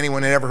loudest thing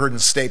anyone had ever heard in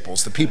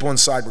Staples. The people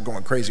inside were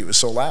going crazy, it was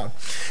so loud.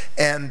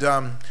 And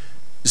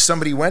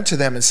somebody went to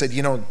them and said,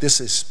 you know, this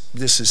is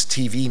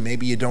TV,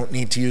 maybe you don't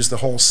need to use the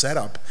whole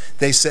setup.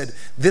 They said,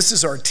 this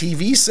is our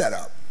TV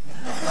setup.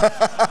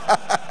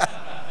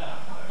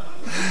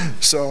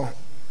 So,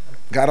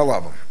 gotta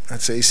love them.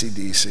 That's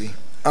AC/DC.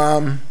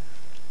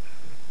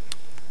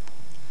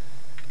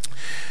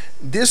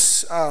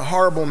 This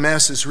horrible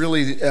mess is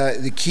really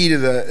the key to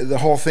the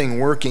whole thing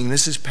working.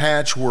 This is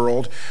Patch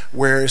World,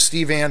 where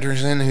Steve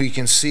Anderson, who you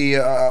can see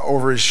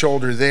over his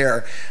shoulder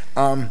there,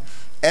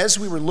 as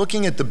we were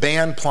looking at the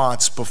band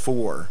plots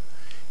before,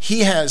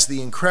 he has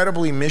the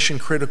incredibly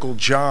mission-critical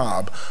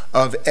job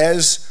of,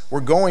 as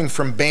we're going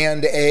from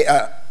band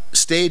A,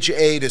 stage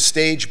A to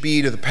stage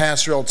B to the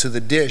pass rail to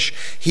the dish,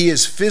 he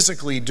is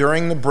physically,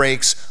 during the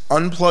breaks,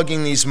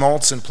 unplugging these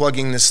mults and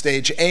plugging the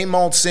stage A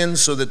mults in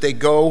so that they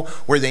go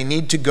where they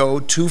need to go,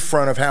 to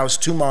front of house,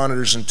 to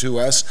monitors and to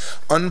us,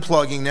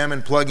 unplugging them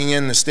and plugging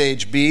in the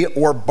stage B,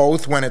 or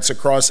both when it's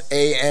across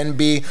A and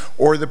B,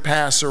 or the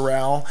pass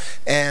rail.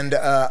 And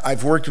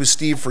I've worked with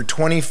Steve for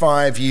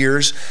 25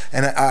 years,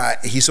 and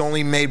he's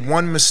only made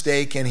one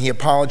mistake, and he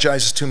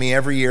apologizes to me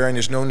every year, and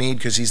there's no need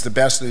because he's the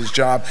best at his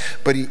job,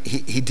 but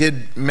he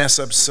did mess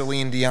up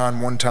Celine Dion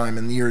one time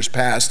in the years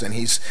past, and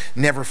he's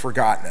never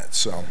forgotten it.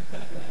 So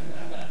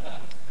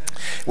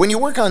when you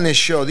work on this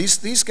show,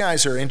 these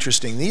guys are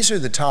interesting. These are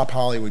the top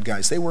Hollywood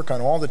guys. They work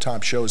on all the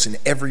top shows in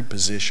every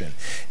position,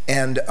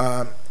 and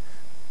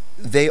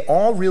they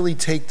all really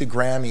take the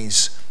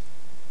Grammys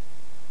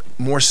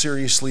more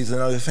seriously than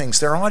other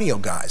things. They're audio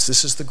guys.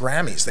 This is the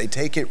Grammys. They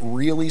take it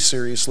really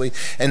seriously,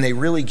 and they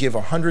really give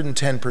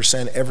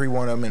 110%, every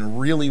one of them, and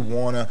really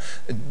want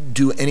to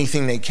do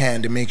anything they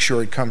can to make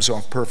sure it comes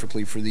off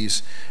perfectly for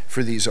these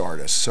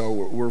artists. So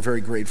we're very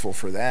grateful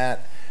for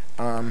that.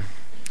 I'm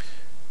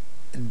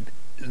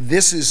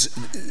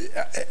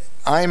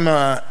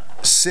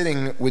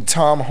sitting with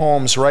Tom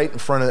Holmes right in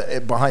front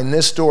of, behind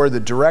this door.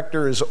 The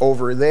director is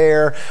over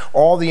there.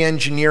 All the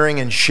engineering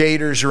and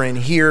shaders are in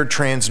here.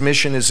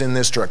 Transmission is in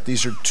this truck.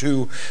 These are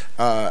two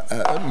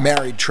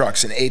married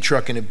trucks, an A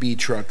truck and a B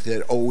truck,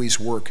 that always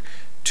work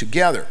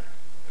together.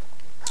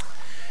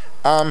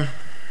 Let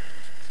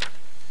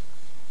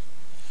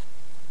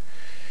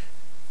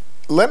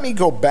me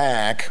go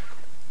back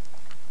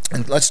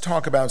and let's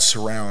talk about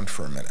surround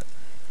for a minute.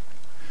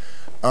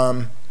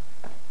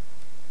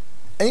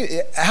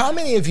 How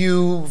many of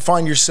you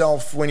find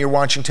yourself, when you're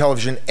watching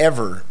television,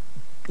 ever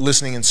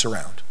listening in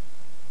surround?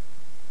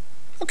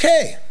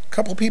 Okay, a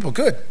couple of people.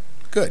 Good,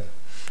 good.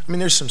 I mean,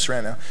 there's some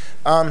surround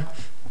now.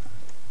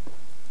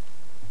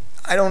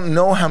 I don't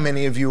know how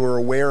many of you are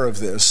aware of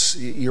this.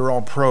 You're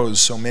all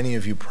pros, so many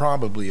of you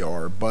probably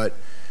are, but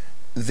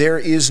there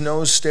is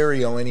no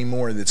stereo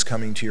anymore that's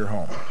coming to your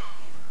home.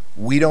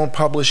 We don't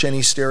publish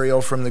any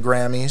stereo from the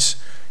Grammys.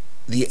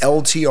 The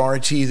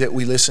LTRT that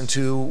we listen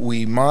to,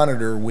 we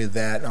monitor with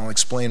that, and I'll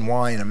explain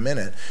why in a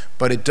minute,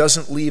 but it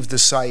doesn't leave the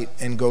site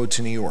and go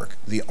to New York.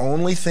 The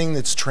only thing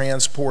that's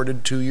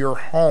transported to your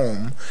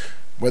home,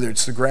 whether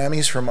it's the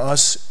Grammys from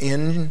us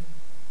in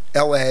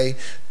LA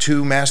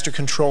to Master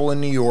Control in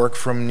New York,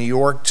 from New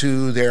York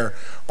to their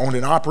owned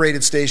and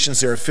operated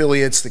stations, their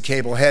affiliates, the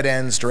cable head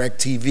ends,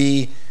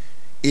 DirecTV,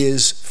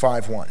 is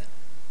 5.1.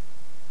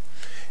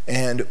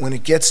 And when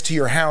it gets to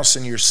your house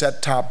and your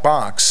set-top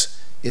box,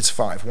 it's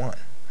 5.1.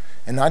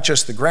 And not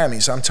just the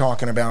Grammys. I'm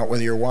talking about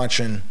whether you're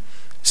watching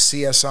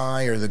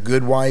CSI or The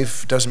Good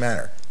Wife, doesn't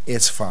matter.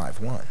 It's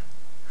 5.1.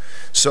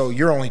 So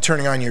you're only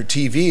turning on your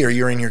TV, or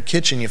you're in your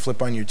kitchen, you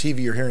flip on your TV,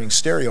 you're hearing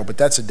stereo, but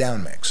that's a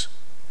down mix.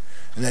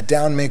 And that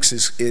down mix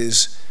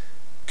is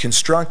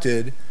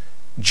constructed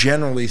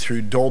generally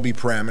through Dolby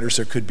parameters.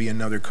 There could be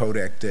another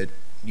codec that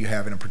you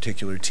have in a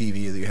particular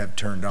TV that you have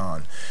turned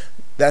on.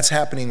 That's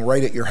happening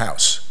right at your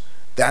house.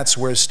 That's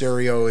where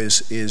stereo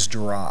is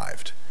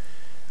derived.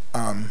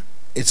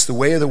 It's the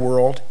way of the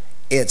world.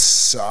 It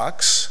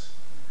sucks.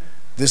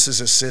 This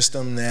is a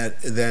system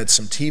that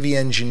some TV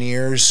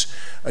engineers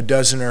a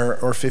dozen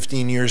or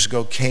 15 years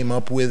ago came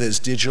up with as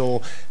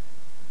digital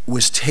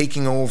was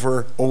taking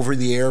over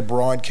the-air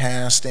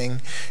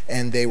broadcasting,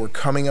 and they were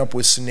coming up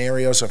with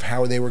scenarios of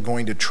how they were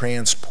going to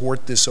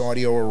transport this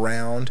audio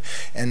around,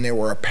 and there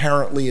were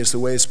apparently, as the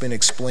way it's been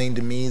explained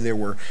to me, there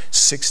were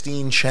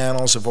 16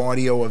 channels of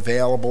audio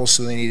available,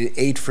 so they needed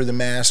 8 for the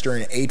master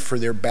and 8 for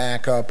their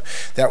backup.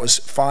 That was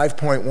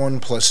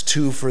 5.1 plus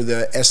 2 for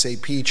the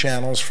SAP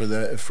channels, for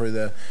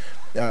the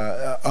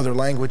other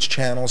language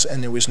channels,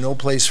 and there was no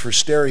place for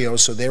stereo,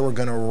 so they were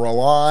going to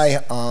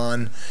rely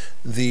on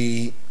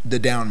the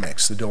down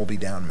mix, the Dolby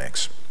down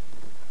mix.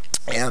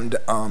 And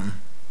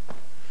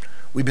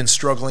we've been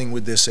struggling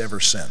with this ever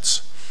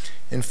since.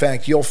 In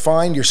fact, you'll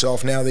find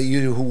yourself now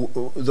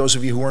that those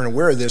of you who aren't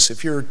aware of this,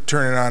 if you're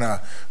turning on a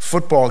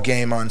football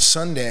game on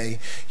Sunday,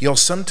 you'll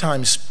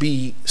sometimes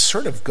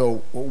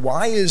go,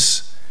 why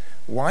is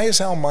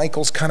Al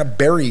Michaels kind of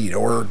buried?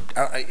 Or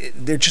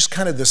they're just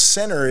kind of, the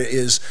center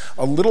is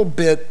a little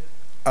bit,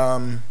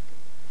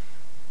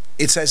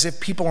 it's as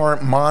if people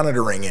aren't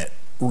monitoring it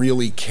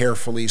really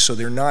carefully, so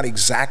they're not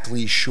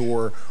exactly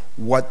sure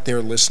what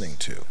they're listening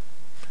to.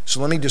 So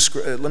let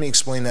me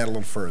explain that a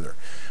little further.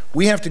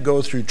 We have to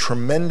go through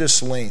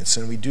tremendous lengths,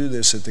 and we do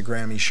this at the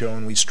Grammy show,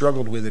 and we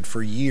struggled with it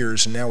for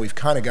years, and now we've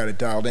kind of got it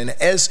dialed in.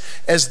 As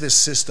this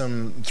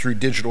system through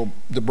digital,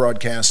 the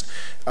broadcast,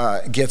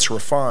 gets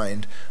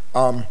refined,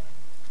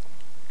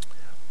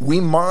 we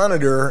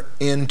monitor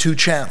in 2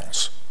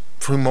 channels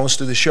for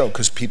most of the show,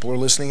 because people are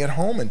listening at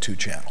home in 2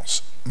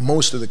 channels.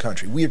 Most of the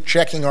country. We are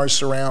checking our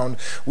surround.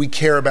 We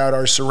care about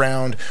our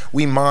surround.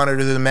 We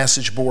monitor the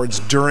message boards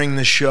during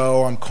the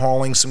show. I'm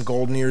calling some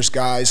Golden Ears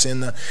guys in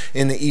the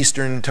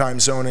Eastern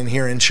time zone and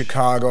here in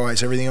Chicago.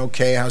 Is everything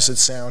okay? How's it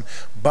sound?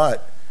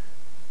 But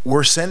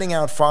we're sending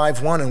out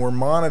 5.1 and we're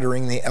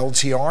monitoring the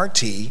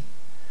LTRT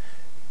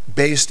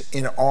based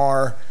in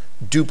our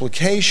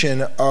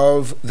duplication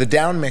of the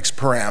downmix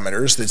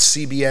parameters that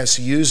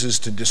CBS uses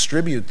to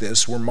distribute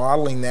this. We're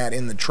modeling that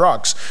in the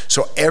trucks,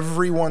 so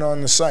everyone on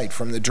the site,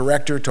 from the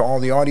director to all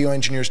the audio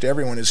engineers to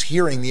everyone, is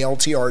hearing the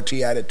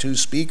LTRT out at 2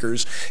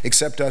 speakers,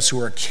 except us who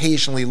are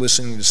occasionally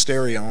listening to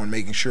stereo and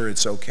making sure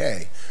it's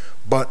okay.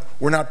 But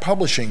we're not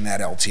publishing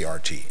that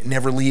LTRT. It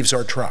never leaves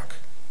our truck.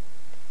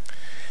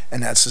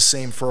 And that's the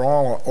same for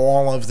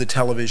all of the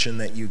television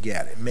that you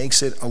get. It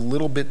makes it a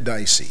little bit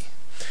dicey.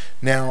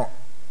 Now,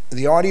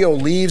 the audio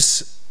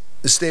leaves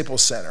the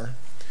Staples Center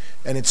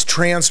and it's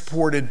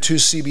transported to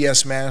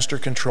CBS Master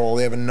Control.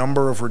 They have a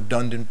number of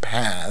redundant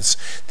paths.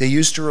 They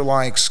used to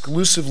rely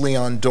exclusively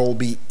on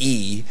Dolby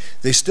E.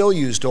 They still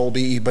use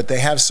Dolby E, but they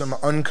have some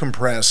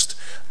uncompressed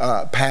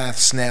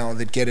paths now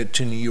that get it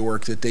to New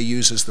York that they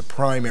use as the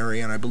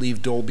primary, and I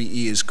believe Dolby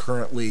E is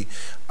currently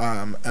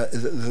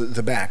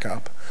the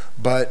backup.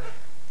 But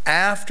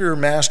after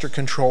Master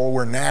Control,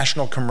 where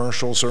national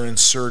commercials are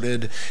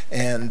inserted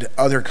and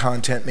other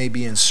content may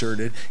be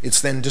inserted,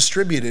 it's then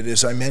distributed,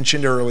 as I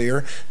mentioned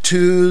earlier,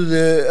 to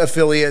the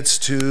affiliates,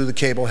 to the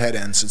cable head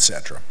ends,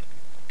 etc.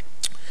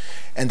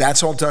 And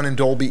that's all done in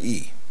Dolby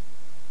E,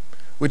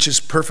 which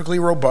is perfectly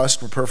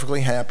robust. We're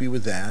perfectly happy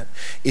with that.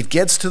 It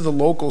gets to the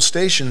local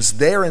stations.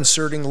 They're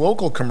inserting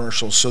local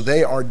commercials, so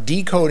they are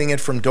decoding it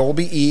from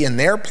Dolby E in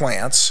their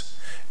plants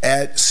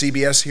at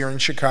CBS here in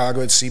Chicago,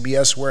 at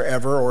CBS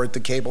wherever, or at the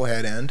cable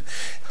head end,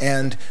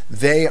 and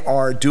they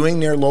are doing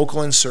their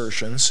local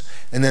insertions,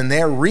 and then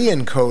they're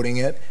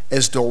re-encoding it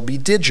as Dolby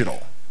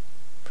Digital.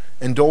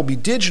 And Dolby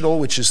Digital,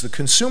 which is the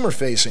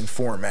consumer-facing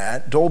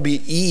format,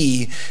 Dolby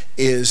E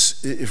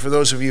is, for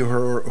those of you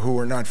who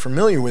are not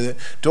familiar with it,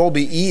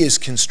 Dolby E is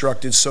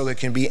constructed so that it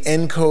can be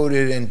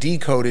encoded and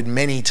decoded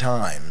many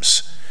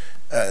times.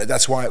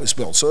 That's why it was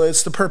built. So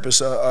it's the purpose,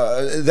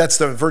 that's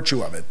the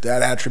virtue of it.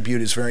 That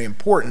attribute is very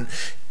important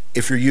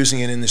if you're using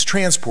it in this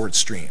transport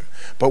stream.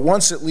 But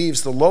once it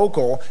leaves the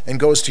local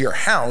and goes to your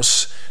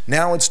house,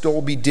 now it's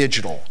Dolby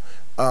Digital.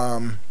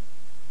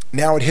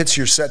 Now it hits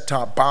your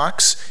set-top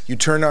box. You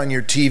turn on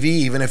your TV,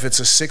 even if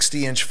it's a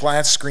 60-inch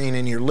flat screen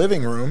in your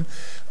living room.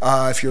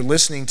 If you're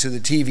listening to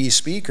the TV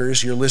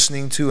speakers, you're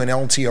listening to an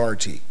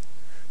LTRT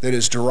that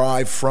is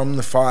derived from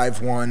the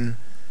 5.1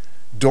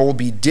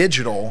 Dolby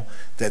Digital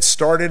that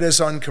started as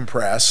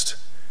uncompressed,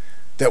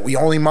 that we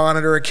only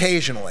monitor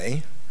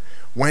occasionally,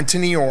 went to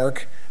New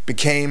York,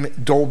 became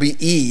Dolby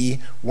E,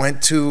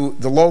 went to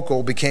the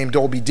local, became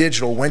Dolby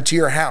Digital, went to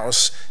your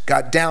house,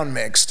 got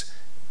downmixed,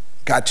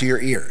 got to your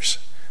ears.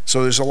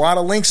 So there's a lot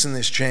of links in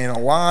this chain, a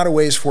lot of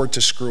ways for it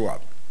to screw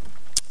up.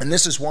 And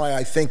this is why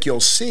I think you'll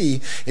see,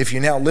 if you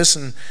now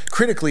listen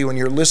critically when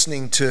you're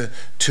listening to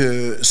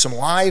some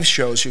live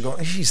shows, you go,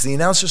 geez, the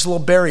announcer's a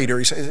little buried, or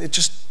it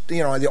just,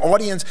 you know, the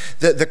audience,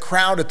 the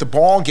crowd at the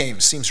ball game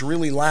seems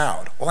really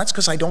loud. Well, that's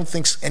because I don't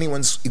think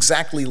anyone's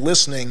exactly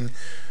listening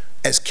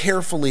as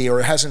carefully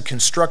or hasn't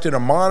constructed a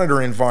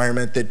monitor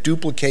environment that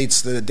duplicates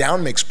the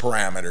downmix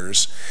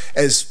parameters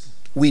as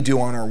we do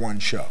on our one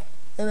show.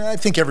 And I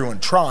think everyone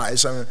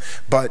tries,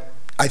 but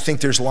I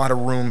think there's a lot of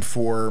room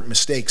for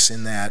mistakes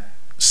in that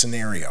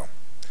scenario.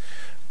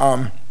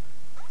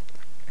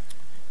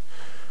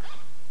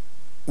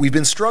 We've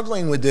been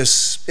struggling with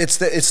this. It's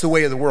the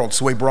way of the world. It's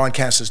the way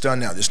broadcast is done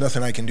now. There's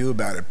nothing I can do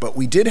about it. But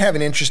we did have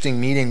an interesting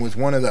meeting with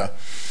one of the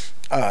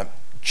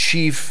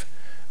chief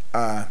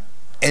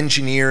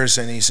engineers,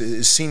 and he's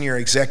a senior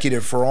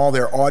executive for all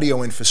their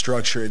audio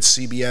infrastructure at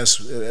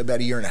CBS about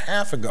a year and a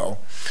half ago.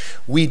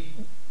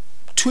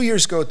 2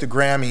 years ago at the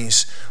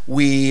Grammys,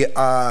 we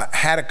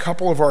had a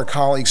couple of our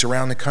colleagues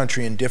around the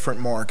country in different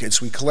markets.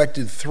 We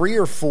collected 3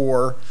 or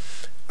 4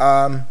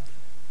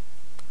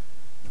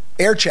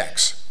 air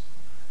checks.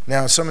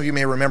 Now, some of you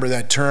may remember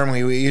that term.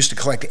 We used to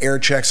collect air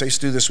checks. I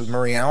used to do this with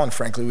Murray Allen,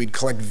 frankly. We'd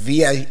collect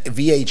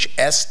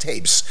VHS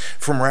tapes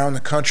from around the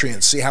country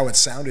and see how it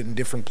sounded in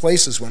different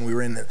places when we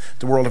were in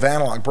the world of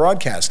analog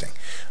broadcasting.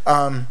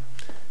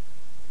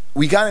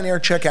 We got an air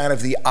check out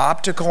of the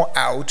optical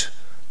out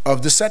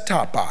of the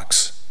set-top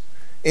box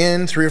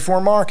in 3 or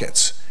 4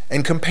 markets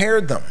and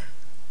compared them.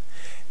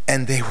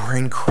 And they were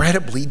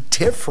incredibly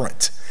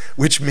different,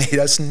 which made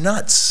us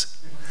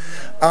nuts.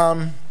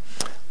 I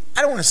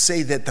don't want to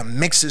say that the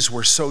mixes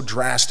were so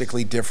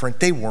drastically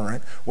different. They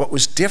weren't. What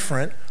was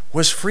different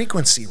was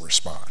frequency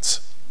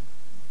response.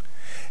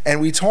 And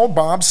we told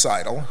Bob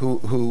Seidel,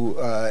 who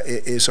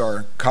is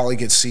our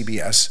colleague at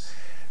CBS,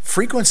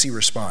 frequency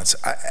response,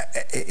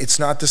 it's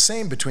not the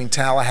same between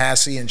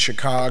Tallahassee and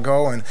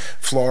Chicago and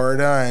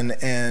Florida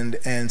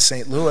and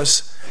St.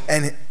 Louis.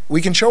 And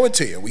we can show it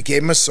to you. We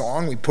gave him a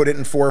song. We put it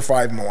in 4 or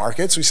 5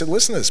 markets. We said,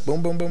 listen to this.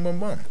 Boom, boom, boom, boom,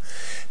 boom.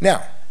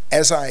 Now,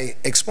 as I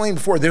explained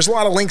before, there's a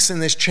lot of links in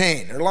this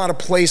chain. There are a lot of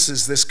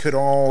places this could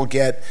all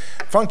get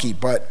funky.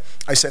 But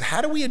I said,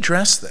 how do we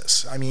address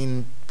this? I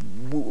mean,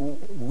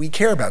 we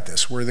care about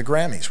this. We're the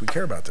Grammys. We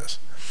care about this.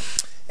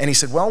 And he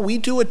said, well, we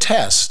do a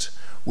test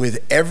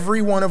with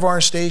every one of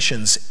our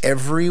stations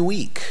every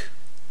week.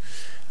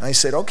 I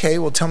said, okay,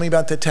 well, tell me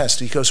about the test.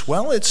 He goes,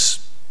 well,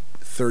 it's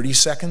 30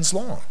 seconds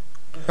long.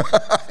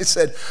 I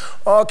said,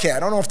 okay, I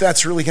don't know if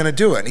that's really going to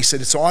do it. And he said,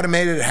 it's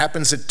automated. It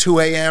happens at 2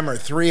 a.m. or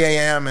 3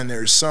 a.m. and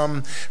there's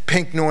some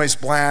pink noise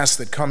blast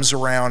that comes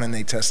around and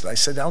they test it. I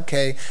said,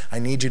 okay, I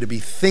need you to be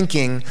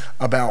thinking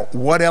about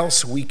what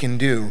else we can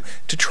do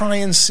to try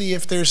and see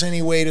if there's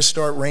any way to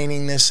start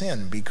reining this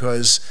in,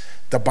 because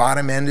the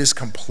bottom end is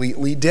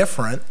completely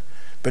different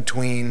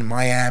between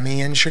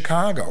Miami and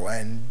Chicago.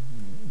 And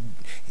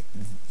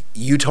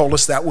you told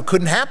us that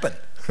couldn't happen.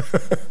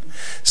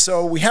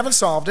 So we haven't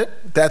solved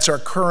it. That's our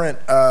current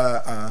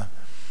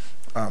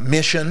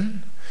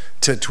mission,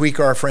 to tweak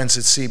our friends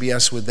at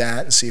CBS with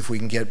that and see if we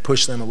can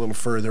push them a little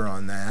further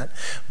on that.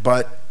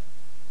 But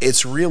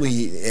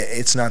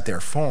it's not their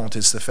fault.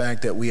 It's the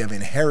fact that we have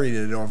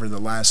inherited over the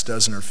last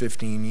dozen or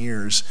 15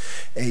 years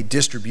a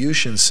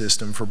distribution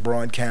system for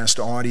broadcast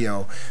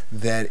audio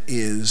that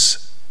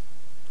is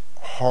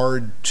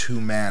hard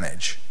to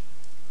manage,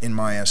 in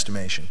my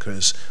estimation,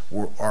 because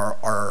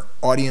our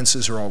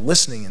audiences are all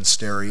listening in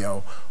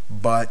stereo,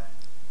 but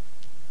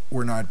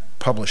we're not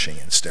publishing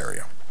in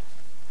stereo.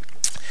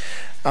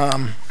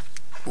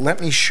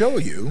 Let me show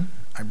you.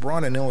 I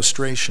brought an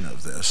illustration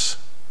of this.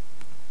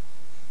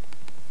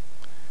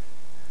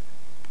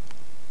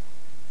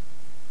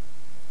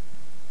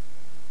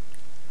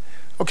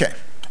 Okay.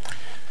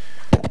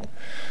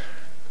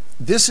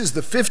 This is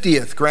the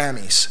 50th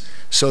Grammys,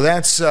 so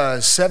that's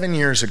 7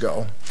 years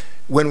ago,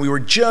 when we were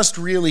just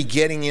really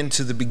getting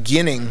into the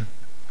beginning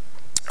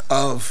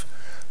of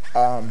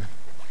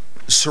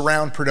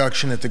surround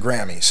production at the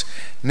Grammys.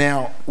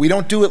 Now, we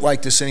don't do it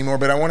like this anymore,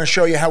 but I want to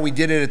show you how we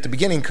did it at the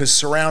beginning, because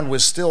surround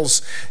was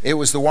it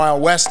was the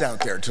Wild West out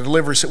there to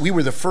deliver. We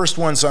were the first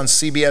ones on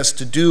CBS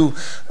to do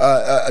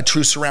a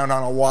true surround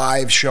on a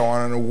live show,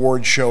 on an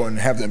award show, and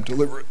have them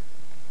deliver it.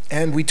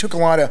 And we took a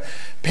lot of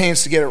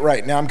pains to get it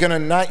right. Now, I'm going to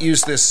not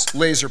use this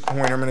laser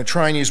pointer. I'm going to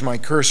try and use my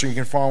cursor. You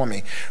can follow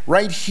me.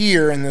 Right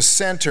here in the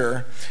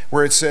center,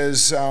 where it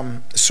says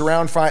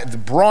Surround 5, the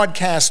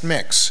broadcast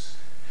mix,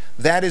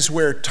 that is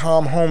where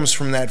Tom Holmes,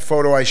 from that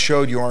photo I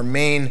showed you, our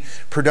main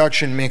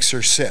production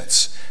mixer,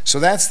 sits. So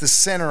that's the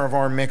center of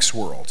our mix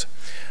world.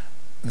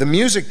 The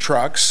music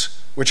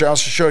trucks, which I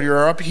also showed you,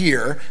 are up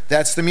here.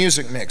 That's the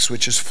music mix,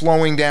 which is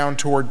flowing down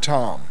toward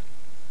Tom.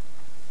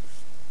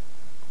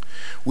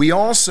 We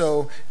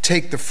also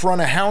take the front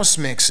of house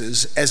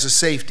mixes as a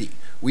safety.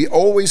 We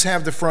always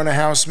have the front of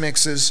house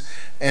mixes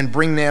and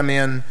bring them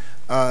in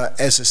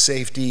as a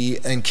safety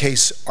in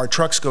case our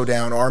trucks go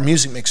down, our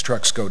music mix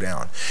trucks go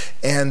down.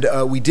 And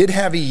we did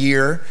have a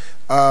year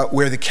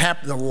where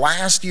the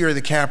last year of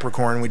the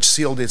Capricorn, which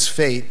sealed its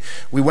fate,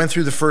 we went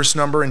through the first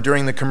number, and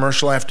during the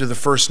commercial after the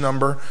first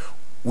number,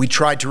 we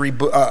tried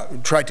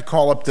to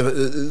call up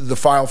the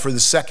file for the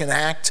second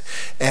act,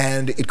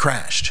 and it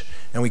crashed.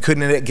 And we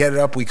couldn't get it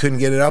up,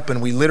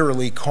 and we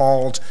literally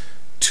called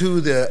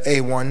to the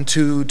A1,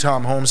 to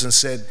Tom Holmes, and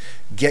said,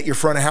 get your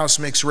front of house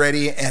mix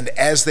ready. And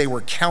as they were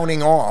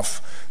counting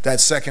off that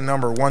second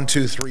number, 1,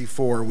 2, 3,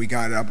 4, we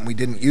got it up, and we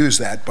didn't use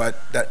that, but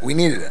we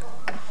needed it.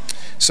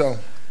 So,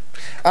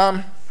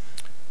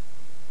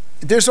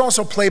 there's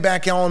also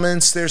playback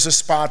elements. There's a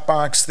spot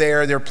box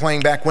there. They're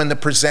playing back when the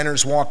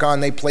presenters walk on.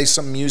 They play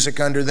some music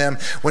under them.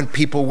 When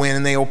people win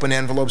and they open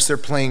envelopes, they're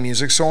playing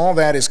music. So all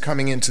that is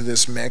coming into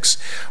this mix.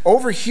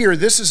 Over here,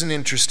 this is an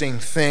interesting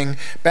thing.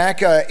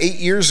 Back 8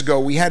 years ago,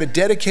 we had a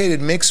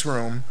dedicated mix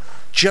room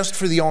just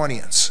for the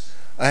audience.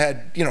 I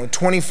had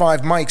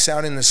 25 mics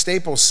out in the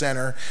Staples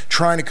Center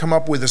trying to come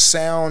up with a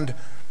surround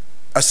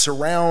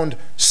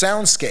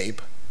soundscape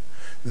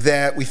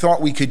that we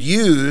thought we could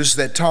use,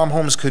 that Tom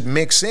Holmes could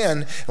mix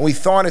in, and we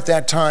thought at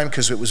that time,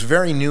 because it was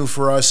very new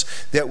for us,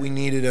 that we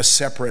needed a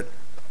separate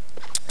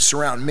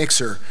surround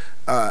mixer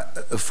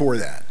for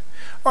that.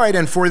 All right,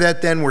 and for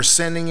that then we're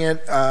sending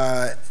it,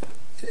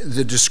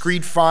 the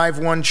discrete 5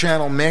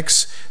 1-channel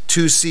mix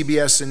to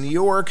CBS in New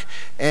York,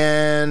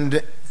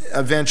 and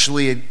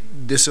eventually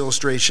this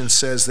illustration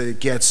says that it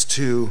gets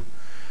to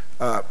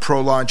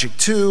ProLogic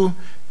 2,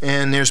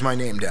 and there's my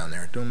name down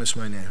there. Don't miss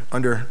my name.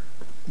 Under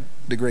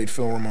the great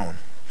Phil Ramone.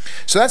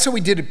 So that's how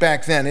we did it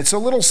back then. It's a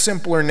little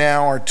simpler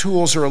now. Our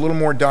tools are a little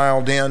more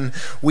dialed in.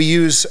 We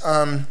use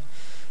surround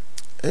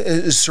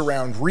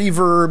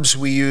reverbs.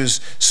 We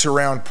use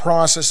surround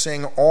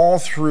processing all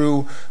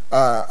through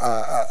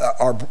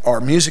our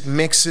music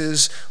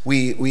mixes.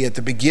 We at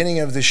the beginning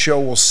of the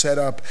show will set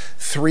up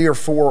 3 or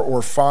 4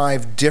 or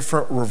 5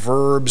 different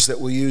reverbs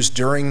that we'll use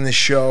during the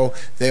show.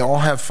 They all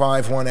have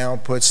 5.1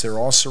 outputs. They're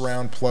all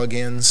surround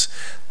plugins.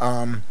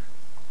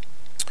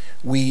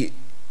 We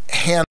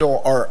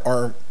handle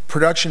our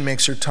production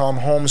mixer. Tom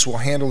Holmes will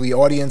handle the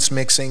audience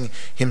mixing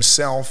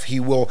himself. He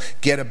will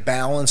get a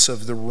balance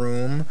of the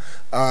room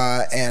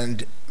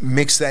and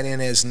mix that in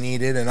as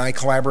needed, and I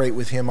collaborate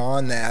with him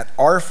on that.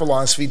 Our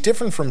philosophy,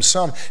 different from the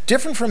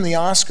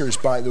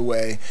Oscars, by the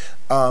way,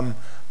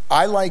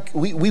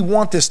 we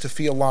want this to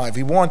feel live.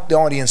 We want the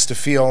audience to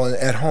feel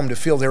at home, to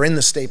feel they're in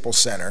the Staples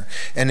Center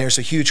and there's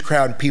a huge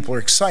crowd and people are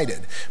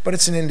excited. But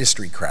it's an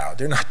industry crowd.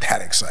 They're not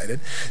that excited.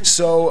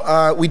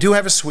 So we do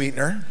have a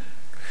sweetener,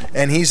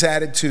 and he's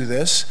added to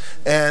this,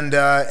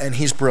 and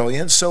he's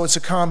brilliant. So it's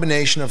a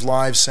combination of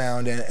live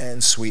sound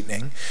and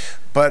sweetening.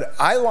 But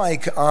I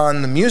like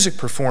on the music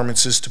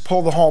performances to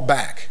pull the hall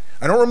back.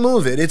 I don't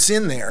remove it, it's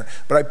in there,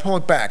 but I pull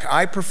it back.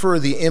 I prefer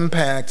the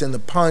impact and the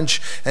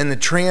punch and the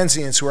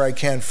transients where I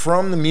can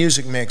from the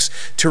music mix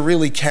to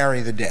really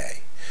carry the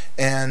day.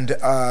 And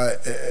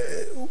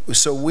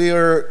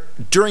so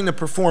during the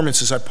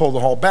performances, I pull the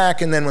hall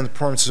back, and then when the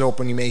performance is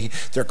open,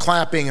 they're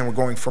clapping and we're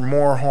going for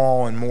more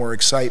hall and more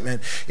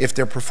excitement. If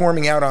they're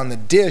performing out on the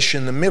dish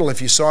in the middle,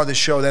 if you saw this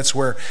show, that's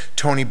where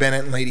Tony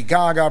Bennett and Lady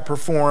Gaga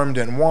performed,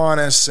 and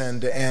Juanes,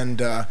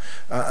 and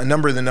a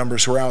number of the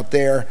numbers were out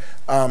there.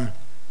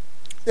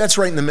 That's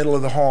right in the middle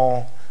of the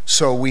hall,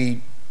 so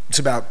it's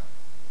about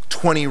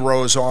 20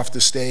 rows off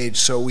the stage,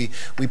 so we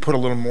put a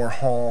little more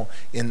hall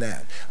in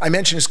that. I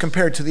mentioned as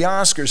compared to the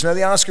Oscars. Now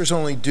the Oscars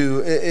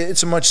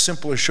it's a much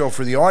simpler show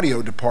for the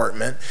audio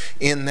department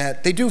in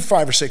that they do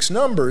 5 or 6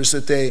 numbers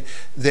that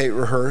they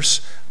rehearse,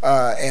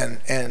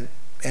 and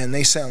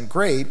they sound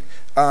great.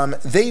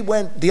 They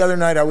went, the other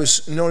night I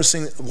was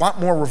noticing a lot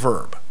more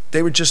reverb.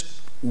 They were just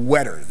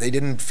wetter. They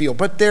didn't feel,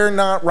 but they're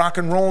not rock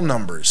and roll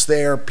numbers.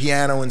 They're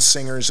piano and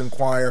singers and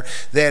choir.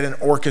 They had an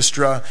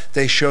orchestra.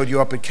 They showed you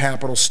up at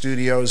Capitol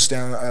Studios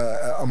down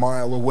a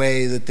mile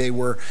away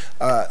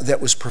that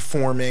was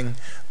performing.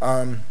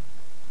 A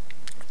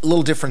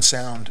little different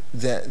sound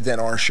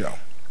than our show.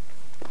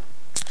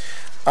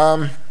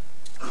 I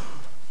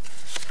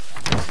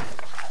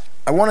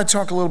want to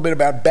talk a little bit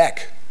about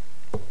Beck.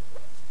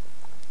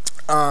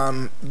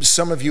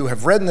 Some of you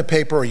have read in the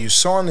paper or you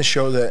saw in the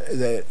show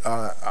that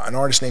an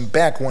artist named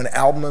Beck won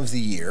Album of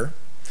the Year.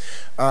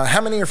 How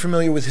many are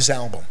familiar with his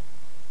album?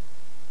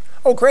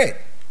 Oh, great.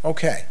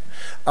 Okay.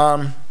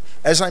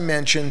 As I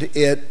mentioned,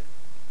 it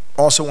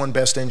also won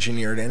Best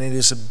Engineered, and it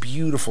is a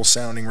beautiful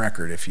sounding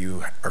record. If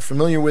you are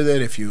familiar with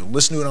it, if you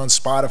listen to it on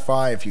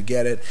Spotify, if you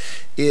get it,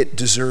 it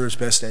deserves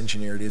Best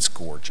Engineered. It's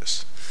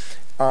gorgeous.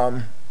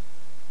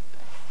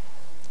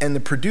 And the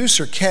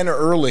producer, Ken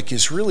Ehrlich,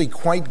 is really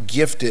quite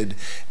gifted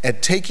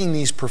at taking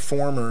these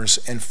performers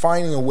and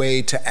finding a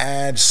way to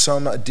add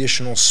some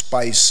additional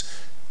spice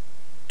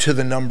to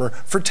the number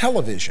for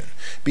television.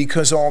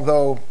 Because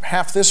although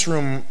half this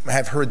room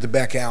have heard the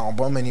Beck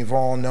album, and you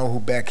all know who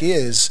Beck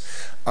is,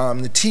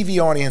 the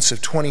TV audience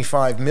of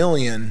 25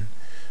 million,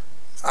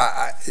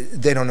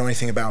 they don't know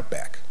anything about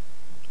Beck.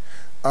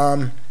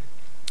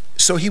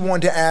 So he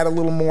wanted to add a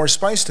little more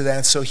spice to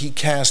that, so he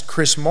cast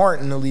Chris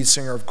Martin, the lead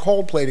singer of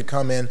Coldplay, to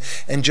come in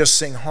and just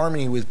sing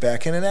harmony with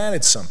Beck, and it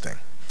added something.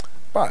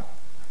 But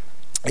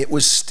it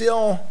was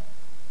still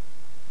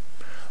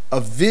a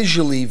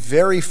visually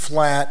very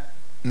flat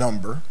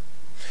number,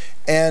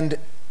 and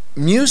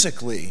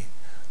musically,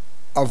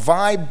 a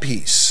vibe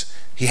piece.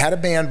 He had a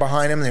band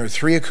behind him. There were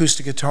 3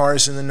 acoustic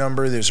guitars in the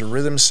number. There's a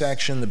rhythm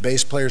section. The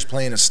bass player's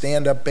playing a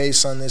stand-up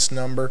bass on this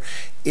number.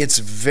 It's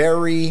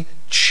very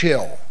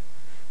chill.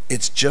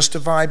 It's just a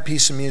vibe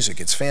piece of music.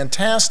 It's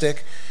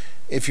fantastic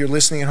if you're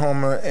listening at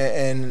home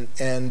and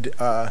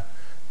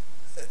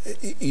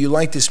you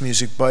like this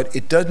music, but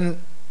it doesn't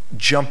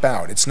jump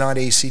out. It's not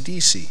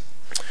AC/DC.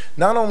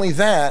 Not only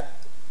that,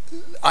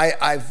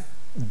 I've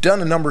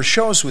done a number of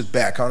shows with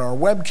Beck on our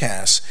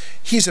webcasts.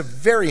 He's a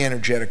very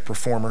energetic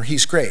performer.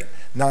 He's great.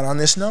 Not on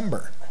this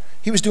number.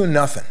 He was doing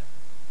nothing.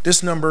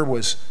 This number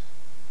was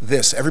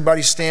this.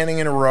 Everybody's standing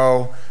in a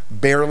row,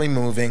 barely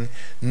moving.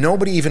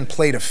 Nobody even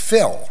played a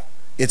fill.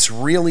 It's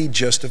really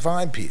just a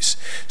vibe piece.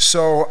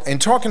 So, in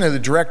talking to the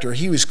director,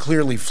 he was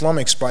clearly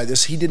flummoxed by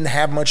this. He didn't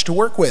have much to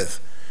work with.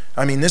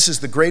 I mean, this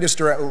is the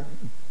greatest,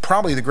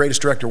 probably the greatest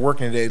director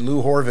working today,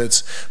 Lou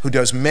Horvitz, who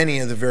does many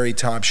of the very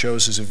top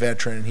shows as a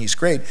veteran, and he's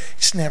great.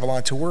 He doesn't have a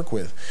lot to work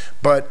with.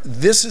 But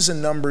this is a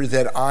number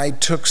that I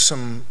took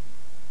some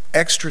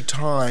extra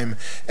time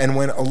and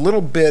went a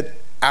little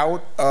bit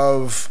out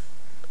of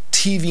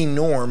TV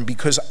norm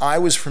because I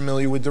was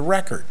familiar with the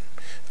record.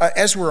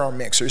 As were our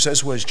mixers,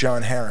 as was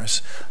John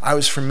Harris. I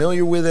was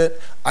familiar with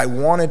it. I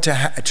wanted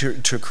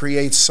to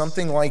create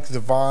something like the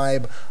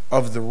vibe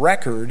of the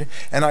record,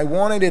 and I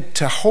wanted it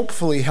to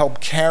hopefully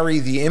help carry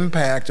the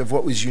impact of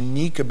what was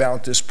unique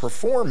about this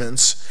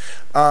performance,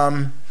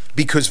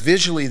 because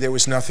visually there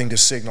was nothing to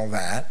signal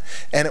that,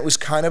 and it was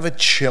kind of a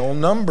chill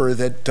number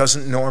that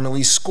doesn't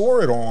normally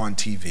score at all on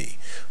TV.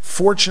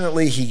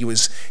 Fortunately,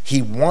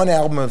 he won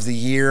Album of the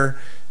Year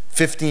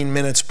 15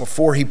 minutes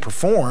before he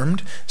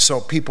performed, so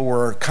people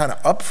were kind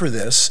of up for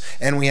this,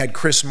 and we had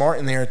Chris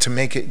Martin there to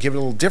give it a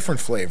little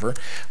different flavor.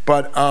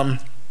 But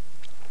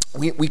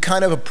we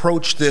kind of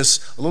approached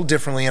this a little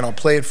differently, and I'll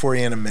play it for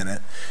you in a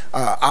minute.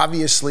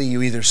 Obviously,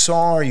 you either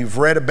saw or you've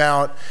read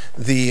about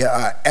the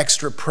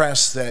extra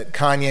press that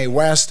Kanye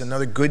West,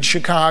 another good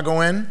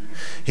Chicagoan,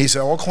 he's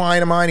an old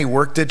client of mine. He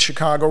worked at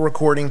Chicago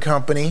Recording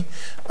Company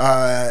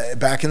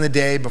back in the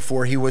day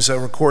before he was a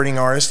recording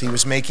artist. He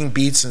was making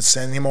beats and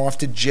sending them off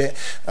to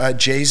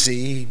Jay-Z.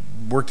 He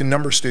worked in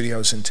number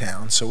studios in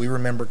town, so we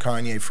remember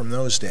Kanye from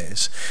those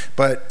days.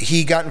 But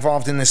he got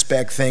involved in this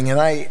Beck thing, and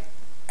I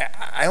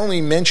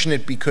only mention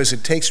it because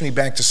it takes me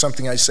back to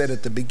something I said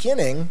at the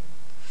beginning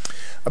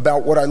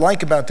about what I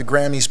like about the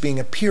Grammys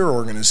being a peer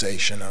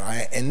organization.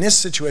 And in this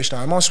situation,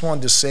 I almost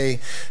wanted to say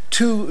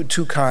to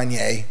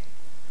Kanye,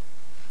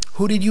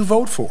 who did you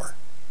vote for?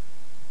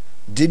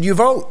 Did you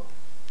vote?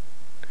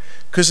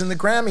 Because in the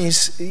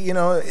Grammys, you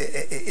know,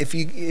 if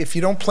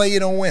you don't play,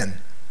 you don't win.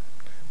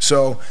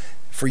 So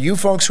for you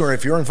folks who are,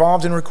 if you're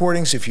involved in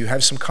recordings, if you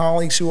have some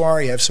colleagues who are,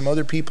 you have some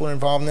other people who are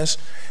involved in this,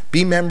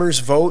 be members,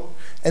 vote,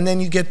 and then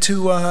you get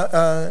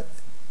to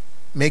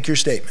make your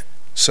statement.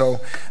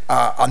 So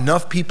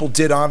enough people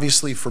did,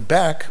 obviously, for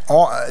Beck.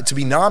 To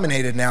be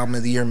nominated an Album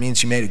of the Year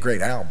means you made a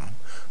great album.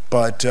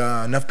 But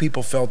enough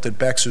people felt that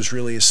Beck's was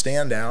really a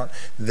standout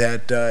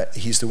that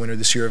he's the winner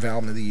this year of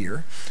Album of the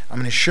Year. I'm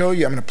going to show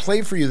you, I'm going to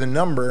play for you the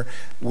number,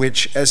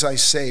 which, as I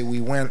say,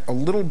 we went a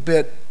little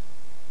bit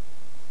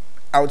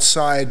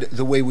outside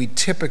the way we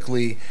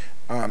typically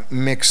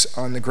mix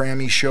on the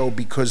Grammy show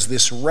because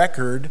this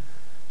record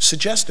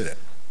suggested it.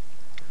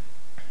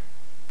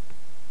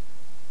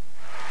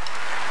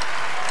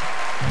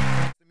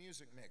 The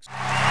music mix.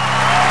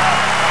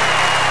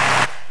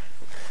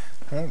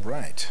 All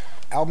right,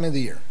 Album of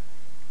the Year.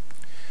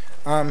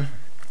 I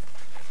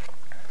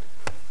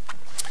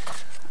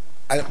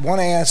want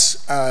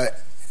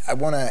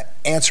to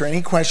answer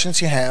any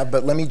questions you have,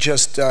 but let me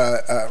just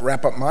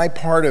wrap up my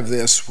part of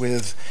this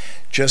with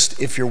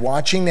just, if you're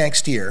watching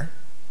next year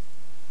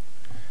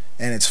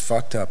and it's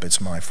fucked up,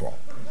 it's my fault.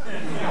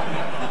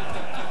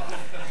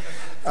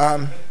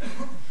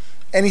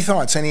 Any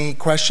thoughts, any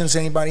questions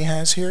anybody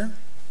has here?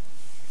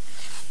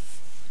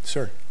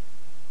 Sir?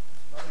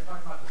 Well, you're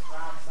talking about the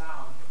surround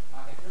sound.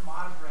 If you're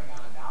monitoring on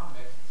a down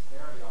mix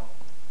stereo,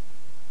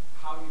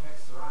 how do you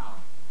mix surround?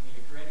 I mean,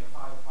 you're creating a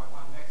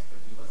 5.1 mix, but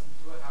do you listen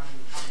to it? How do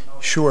you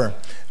know? Sure.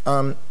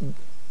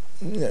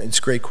 It's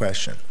a great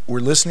question.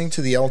 We're listening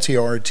to the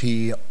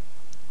LTRT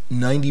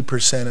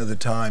 90% of the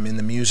time in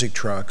the music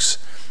trucks,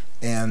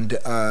 and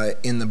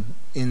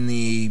in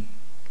the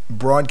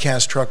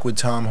broadcast truck with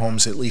Tom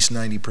Holmes at least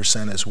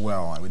 90% as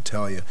well, I would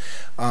tell you.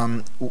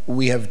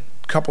 We have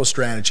a couple of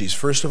strategies.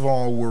 First of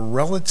all, we're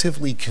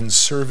relatively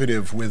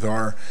conservative with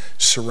our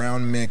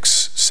surround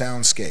mix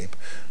soundscape.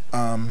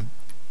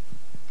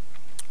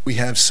 We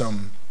have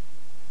some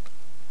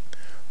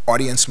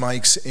audience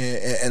mics,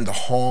 and the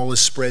hall is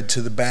spread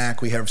to the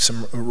back. We have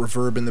some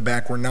reverb in the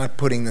back. We're not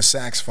putting the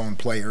saxophone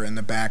player in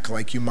the back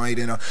like you might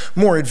in a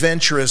more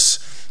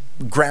adventurous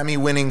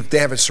Grammy-winning, they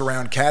have a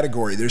surround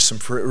category. There's some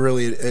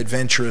really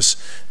adventurous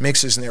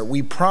mixes in there.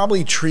 We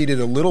probably treat it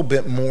a little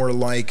bit more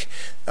like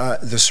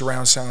the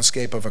surround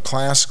soundscape of a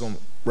classical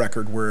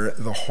record where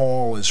the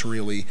hall is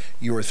really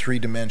your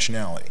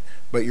three-dimensionality.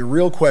 But your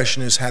real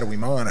question is, how do we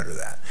monitor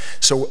that?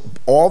 So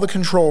all the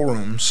control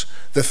rooms,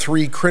 the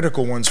three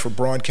critical ones for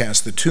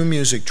broadcast, the two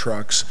music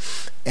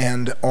trucks,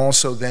 and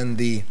also then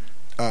the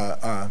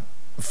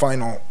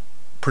final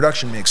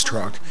production mix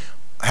truck,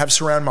 have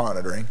surround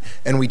monitoring,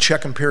 and we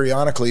check them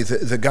periodically.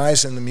 The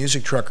guys in the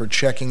music truck are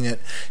checking it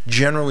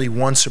generally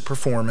once a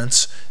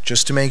performance,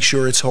 just to make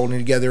sure it's holding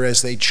together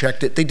as they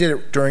checked it. They did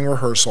it during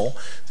rehearsal,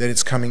 that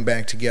it's coming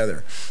back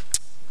together.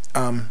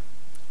 On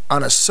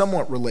a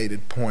somewhat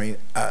related point,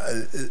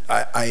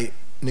 I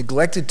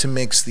neglected to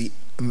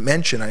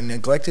mention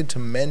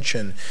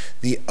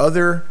the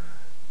other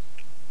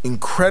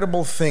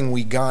incredible thing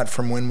we got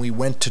from when we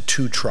went to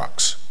two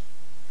trucks.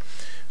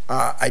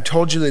 I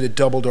told you that it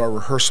doubled our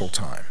rehearsal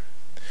time.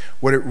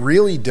 What it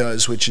really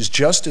does, which is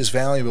just as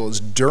valuable, is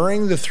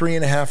during the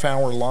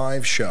 3.5-hour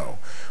live show,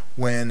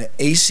 when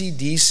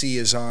AC/DC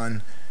is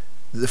on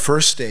the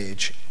first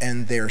stage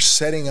and they're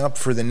setting up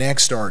for the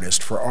next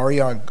artist, for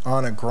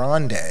Ariana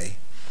Grande,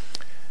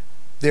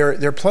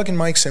 they're plugging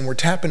mics in, we're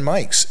tapping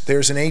mics.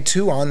 There's an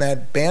A2 on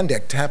that band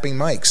deck tapping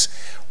mics.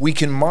 We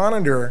can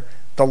monitor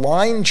the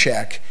line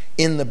check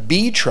in the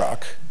B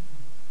truck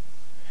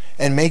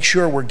and make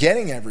sure we're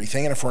getting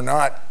everything. And if we're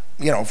not,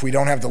 if we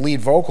don't have the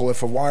lead vocal,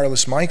 if a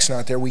wireless mic's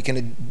not there, we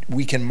can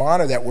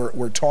monitor that.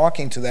 We're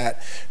talking to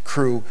that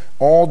crew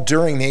all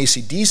during the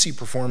AC/DC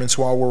performance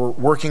while we're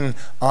working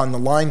on the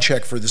line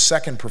check for the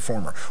second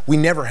performer. We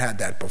never had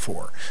that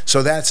before.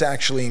 So that's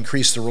actually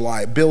increased the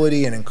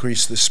reliability and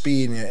increased the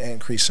speed and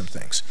increased some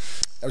things.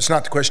 That was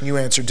not the question you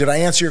answered. Did I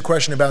answer your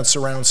question about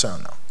surround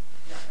sound, though?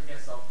 Yeah, I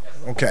guess so. Yes.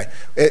 Okay.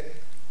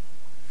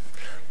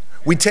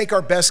 We take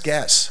our best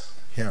guess.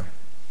 Yeah.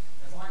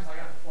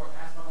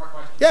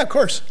 Yeah, of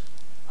course.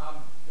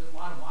 There's a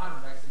lot of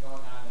modern mixing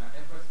going on.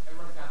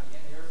 Everybody's got the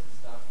in-ears and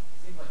stuff. It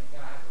seems like you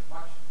gotta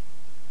have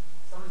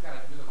somebody's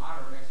got to do the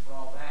modern mix for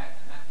all that,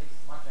 and that takes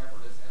as much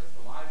effort as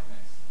the live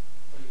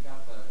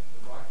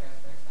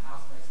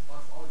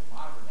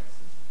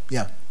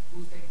Yeah.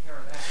 Who's taking care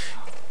of that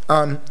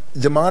now?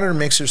 The monitor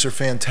mixers are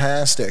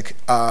fantastic.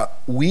 The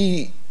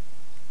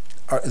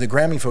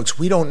Grammy folks,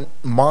 we don't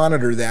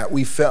monitor that.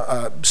 We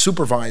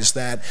supervise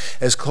that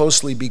as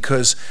closely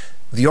because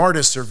the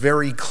artists are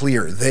very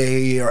clear.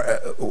 They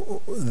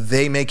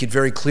make it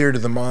very clear to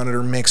the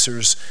monitor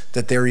mixers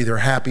that they're either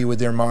happy with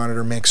their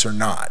monitor mix or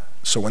not.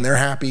 So when they're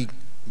happy,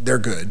 they're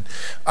good.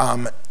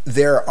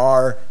 There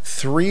are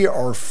 3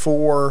 or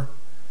 4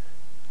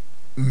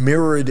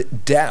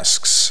 mirrored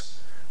desks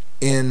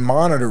in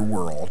monitor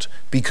world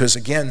because,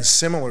 again,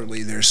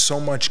 similarly, there's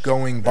so much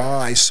going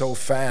by so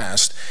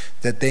fast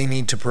that they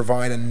need to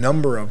provide a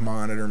number of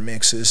monitor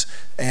mixes,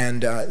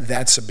 and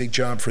that's a big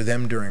job for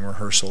them during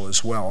rehearsal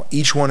as well.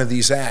 Each one of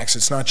these acts,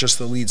 it's not just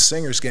the lead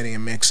singers getting a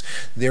mix,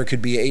 there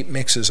could be 8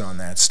 mixes on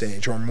that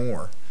stage or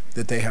more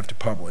that they have to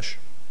publish.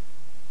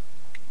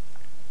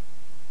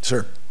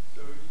 Sir?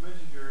 So you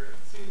mentioned your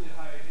exceedingly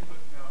high input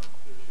count to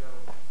the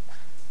show.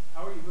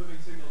 How are you moving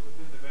signals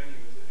within the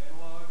venue? Is it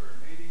analog or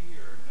MIDI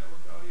or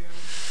network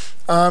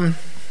audio?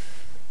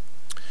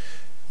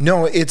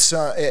 No, it's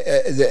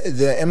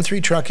the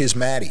M3 truck is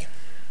MADI.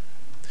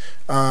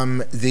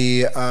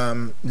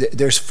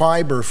 There's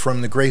fiber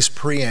from the Grace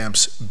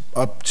preamps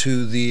up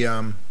to the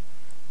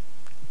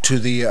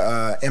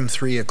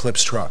M3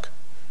 Eclipse truck.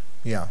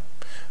 Yeah.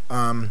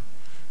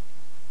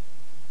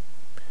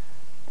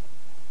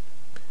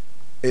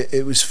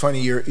 It was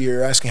funny.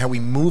 You're asking how we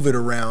move it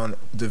around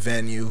the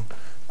venue.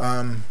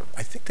 I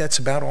think that's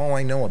about all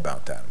I know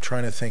about that. I'm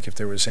trying to think if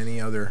there was any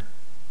other.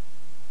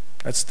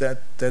 That's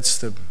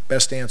the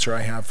best answer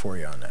I have for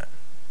you on that.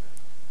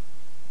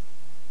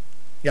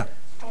 Yeah.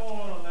 Follow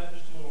on that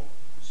just a little.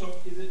 So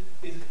is it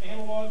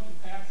analog to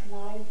patch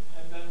world,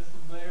 and then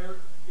from there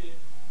it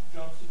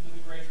jumps into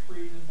the Grace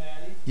Pre's and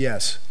MADI?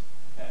 Yes.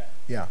 Okay.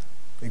 Yeah.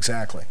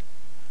 Exactly.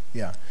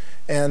 Yeah.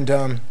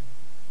 And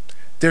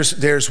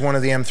there's one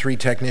of the M3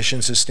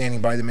 technicians is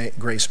standing by the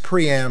Grace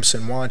preamps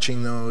and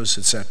watching those.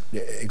 It's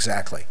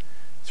exactly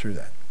through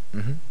that.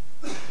 Mm-hmm.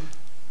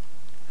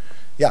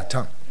 Yeah,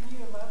 Tom. Can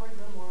you elaborate a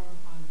little more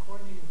on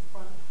coordinating with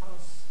front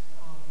house?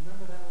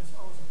 Remember that was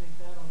always a big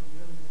battle in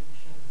the early Grammy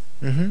shows.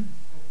 Mm-hmm.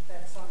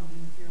 That sound would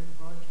interfere with the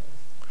broadcast.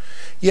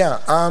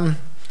 Yeah.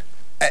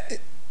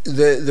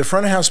 The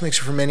front of house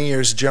mixer for many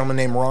years, a gentleman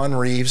named Ron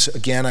Reeves.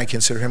 Again, I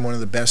consider him one of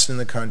the best in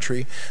the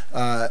country.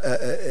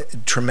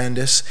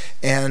 Tremendous.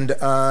 And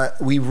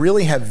we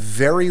really have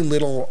very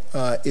little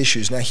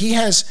issues. Now,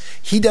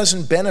 he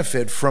doesn't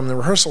benefit from the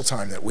rehearsal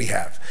time that we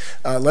have.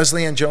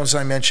 Leslie Ann Jones,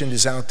 I mentioned,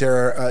 is out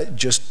there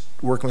just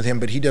working with him,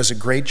 but he does a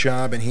great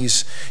job, and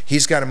he's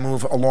got to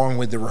move along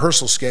with the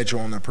rehearsal schedule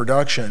and the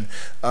production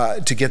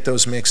to get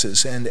those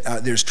mixes. And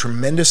there's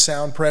tremendous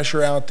sound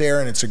pressure out there,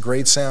 and it's a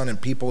great sound,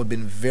 and people have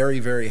been very,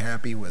 very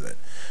happy with it.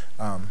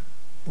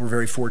 We're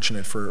very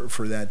fortunate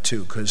for that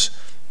too, because,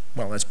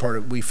 well, that's part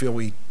of, we feel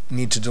we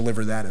need to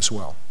deliver that as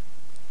well.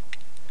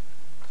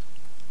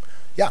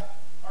 Yeah.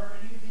 Are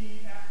any of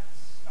the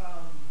acts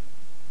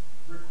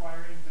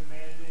requiring,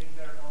 demanding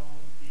their own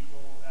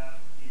people at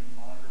even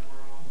Monitor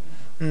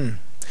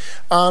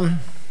World?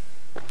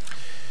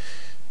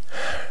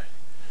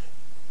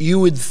 You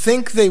would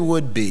think they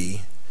would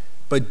be,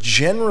 but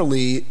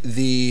generally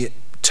the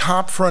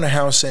top front of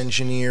house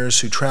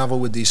engineers who travel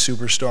with these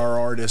superstar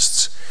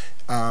artists,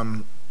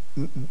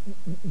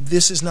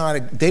 this is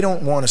not they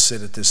don't want to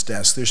sit at this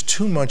desk. There's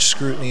too much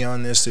scrutiny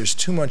on this. There's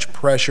too much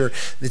pressure.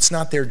 It's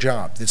not their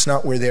job. It's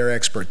not where they're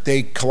expert.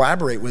 They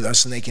collaborate with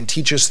us, and they can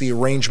teach us the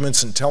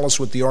arrangements and tell us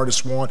what the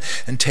artists want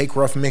and take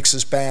rough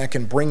mixes back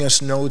and bring us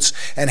notes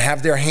and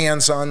have their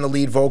hands on the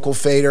lead vocal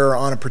fader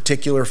on a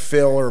particular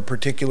fill or a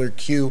particular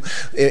cue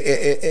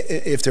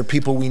if they're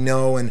people we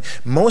know. And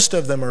most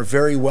of them are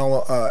very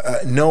well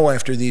know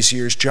after these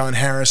years, John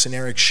Harris and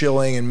Eric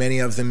Schilling and many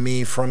of them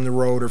me from the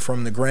road or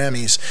from the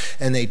Grammys.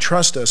 And they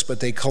trust us, but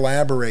they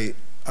collaborate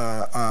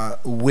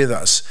with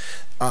us.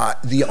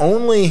 The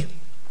only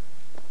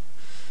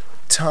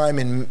time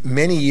in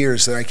many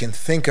years that I can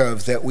think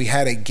of that we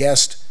had a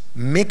guest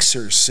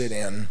mixer sit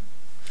in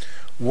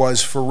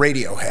was for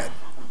Radiohead,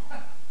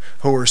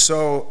 who were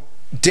so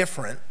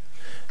different.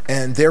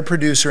 And their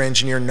producer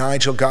engineer,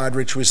 Nigel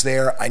Godrich, was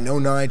there. I know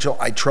Nigel.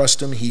 I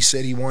trust him. He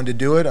said he wanted to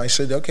do it. I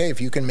said, okay, if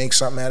you can make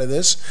something out of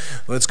this,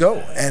 let's go.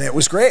 And it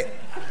was great,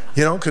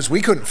 you know, because we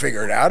couldn't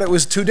figure it out. It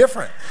was too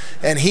different.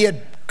 And he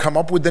had come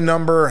up with the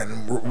number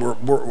and,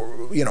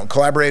 you know,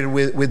 collaborated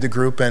with the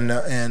group, and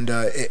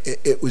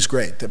it was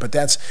great. But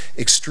that's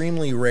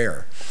extremely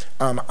rare.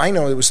 I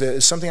know it was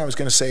something I was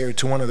going to say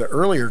to one of the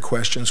earlier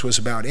questions was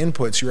about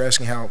inputs. You were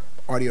asking how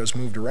audio's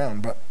moved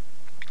around, but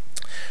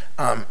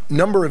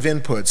number of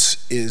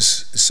inputs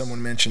is,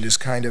 someone mentioned, is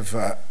kind of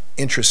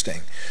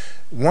interesting.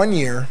 One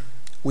year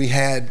we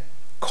had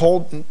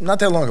not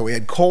that long ago, we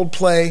had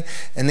Coldplay,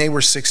 and they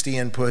were 60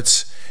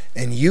 inputs,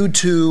 and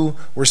U2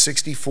 were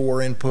 64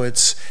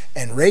 inputs,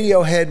 and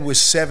Radiohead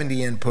was 70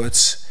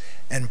 inputs,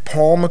 and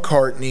Paul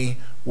McCartney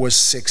was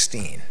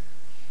 16.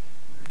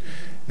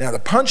 Now the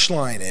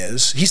punchline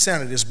is, he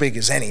sounded as big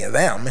as any of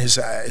them. His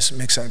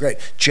mix sounded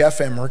great.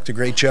 Jeff Emmerich, the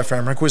great Jeff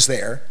Emmerich, was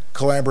there.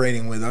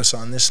 collaborating with us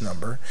on this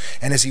number.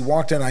 And as he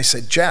walked in, I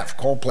said, Jeff,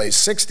 Coldplay's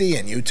 60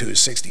 and U2 is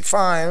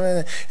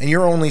 65 and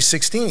you're only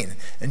 16.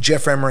 And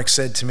Jeff Emmerich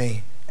said to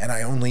me, and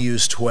I only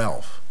use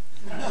 12.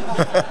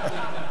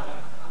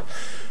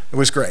 It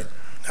was great.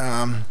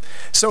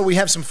 So we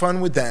have some fun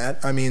with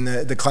that. I mean,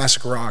 the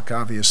classic rock,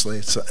 obviously,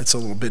 it's a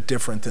little bit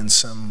different than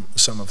some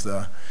of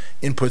the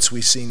inputs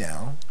we see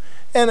now.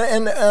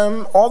 And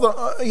all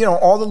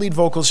the lead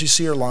vocals you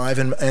see are live,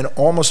 and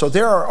almost so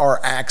there are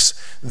acts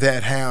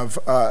that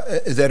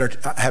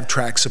have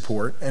track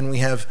support, and we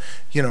have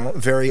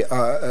very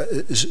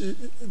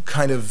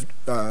kind of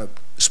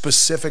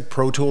specific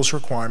Pro Tools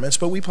requirements,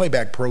 but we play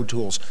back Pro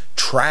Tools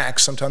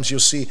tracks. Sometimes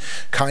you'll see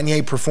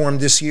Kanye performed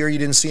this year. You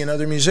didn't see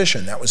another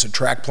musician. That was a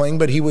track playing,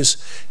 but he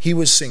was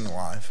singing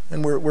live,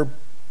 and we're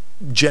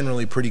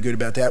generally pretty good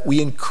about that.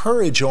 We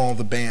encourage all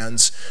the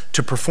bands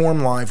to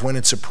perform live when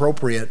it's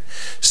appropriate.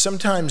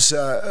 Sometimes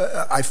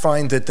I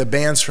find that the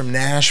bands from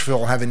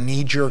Nashville have a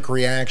knee-jerk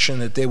reaction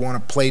that they want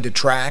to play to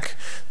track.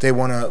 They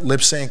want to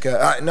lip sync,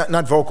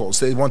 not vocals.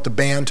 They want the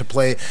band to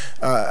play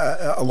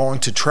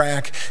along to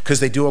track because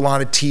they do a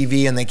lot of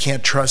TV and they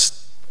can't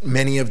trust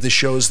many of the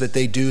shows that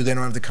they do. They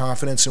don't have the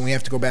confidence, and we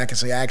have to go back and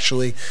say,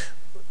 actually,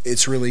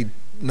 it's really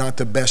not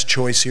the best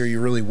choice here. You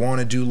really want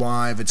to do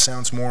live. It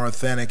sounds more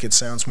authentic. It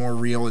sounds more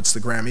real. It's the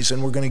Grammys,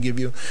 and we're going to give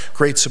you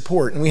great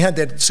support. And we had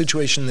that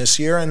situation this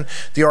year, and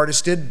the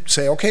artist did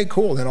say, okay,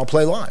 cool, then I'll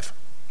play live.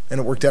 And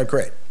it worked out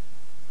great.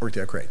 Worked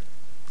out great.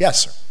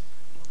 Yes, sir.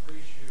 What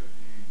ratio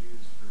do you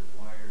use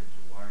for wired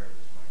to wireless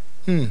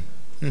microphones?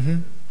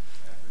 Mm-hmm.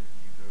 Effort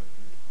do you go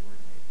through to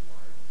coordinate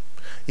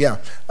the wireless? Yeah.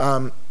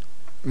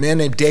 A man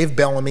named Dave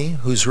Bellamy,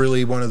 who's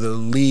really one of the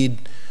lead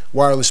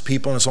wireless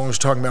people, and as long as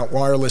we're talking about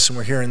wireless and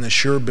we're here in the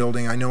Shure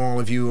building, I know all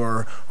of you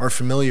are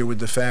familiar with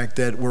the fact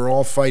that we're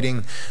all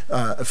fighting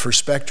for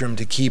spectrum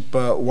to keep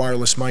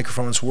wireless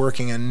microphones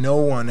working, and no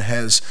one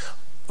has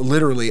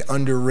literally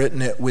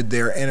underwritten it with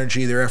their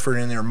energy, their effort,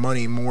 and their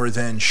money more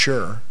than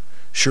Shure.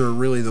 Shure are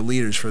really the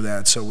leaders for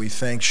that, so we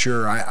thank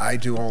Shure. I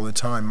do all the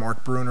time.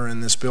 Mark Bruner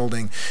in this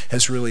building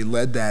has really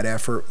led that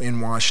effort in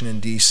Washington,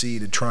 D.C.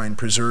 to try and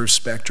preserve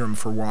spectrum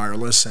for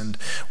wireless, and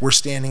we're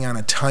standing on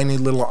a tiny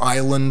little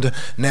island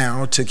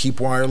now to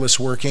keep wireless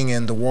working,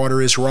 and the water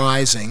is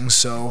rising,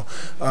 so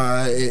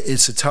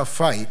it's a tough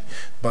fight,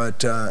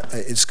 but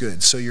it's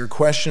good. So your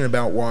question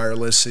about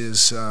wireless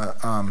is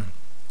a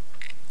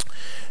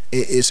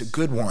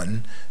good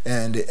one,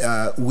 and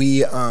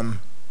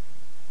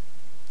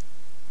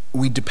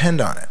we depend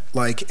on it,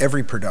 like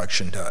every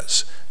production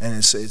does. And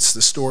it's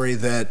the story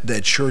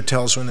that Shure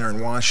tells when they're in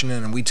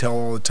Washington, and we tell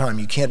all the time.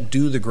 You can't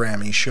do the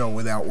Grammy show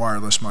without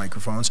wireless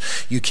microphones.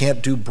 You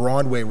can't do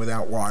Broadway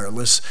without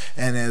wireless.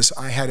 And as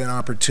I had an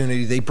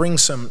opportunity, they bring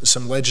some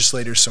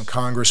legislators, some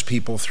Congress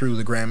people through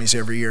the Grammys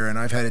every year, and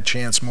I've had a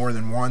chance more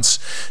than once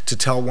to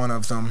tell one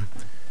of them,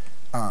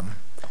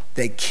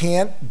 they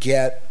can't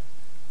get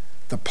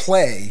the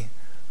play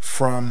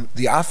from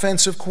the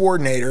offensive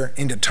coordinator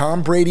into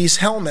Tom Brady's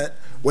helmet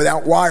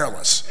without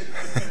wireless.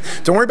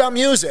 Don't worry about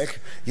music.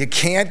 You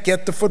can't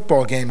get the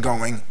football game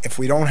going if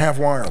we don't have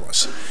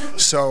wireless.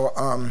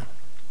 So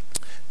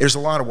there's a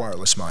lot of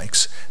wireless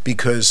mics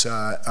because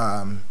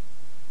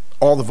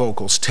all the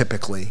vocals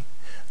typically,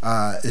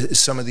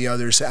 some of the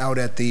others out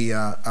at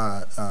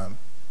the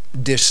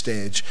dish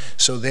stage.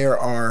 So there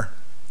are,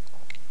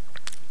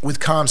 with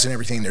comms and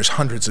everything, there's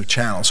hundreds of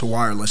channels of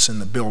wireless in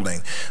the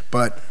building.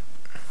 But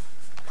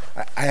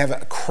I have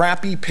a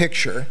crappy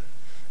picture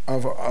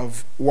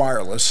of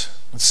wireless.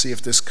 Let's see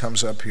if this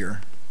comes up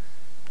here.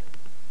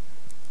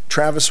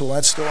 Travis, will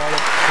that still all up?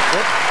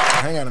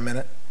 Hang on a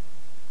minute.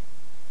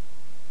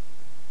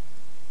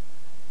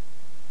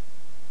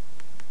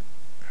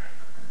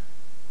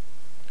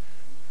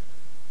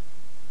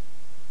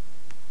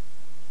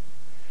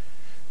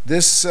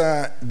 This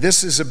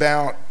is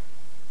about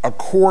a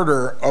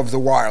quarter of the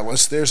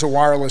wireless. There's a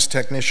wireless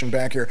technician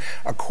back here.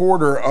 A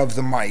quarter of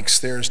the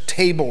mics. There's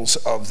tables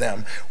of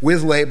them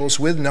with labels,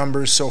 with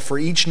numbers. So for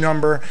each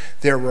number,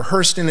 they're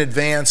rehearsed in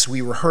advance.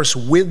 We rehearse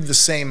with the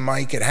same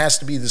mic. It has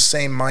to be the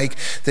same mic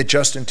that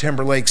Justin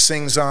Timberlake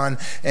sings on.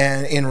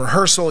 And in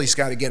rehearsal, he's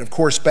got to get, of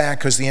course, back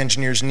because the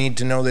engineers need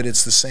to know that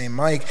it's the same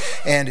mic.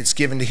 And it's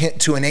given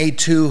to an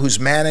A2 who's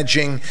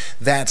managing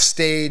that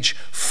stage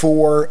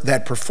for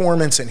that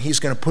performance, and he's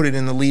going to put it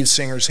in the lead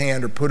singer's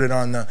hand or put it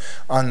on the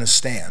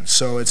stand.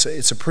 So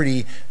it's a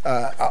pretty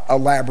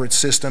elaborate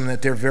system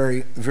that they're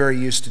very, very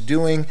used to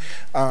doing.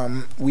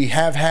 We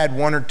have had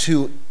one or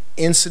two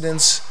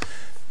incidents.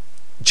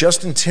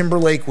 Justin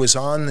Timberlake was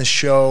on the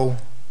show,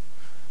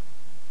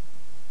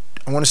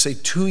 I want to say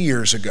 2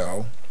 years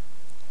ago,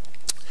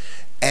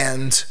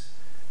 and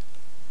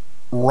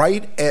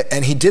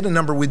he did a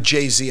number with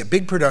Jay-Z, a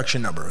big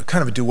production number,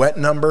 kind of a duet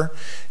number,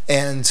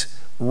 and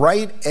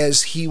right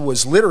as he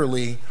was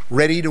literally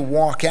ready to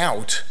walk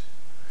out,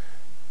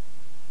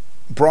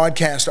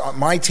 broadcast,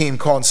 my team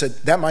called and said,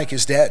 that mic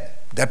is dead.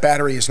 That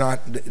battery is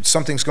not,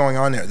 something's going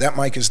on there. That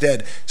mic is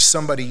dead.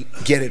 Somebody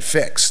get it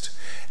fixed.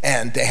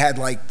 And they had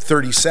like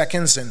 30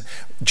 seconds, and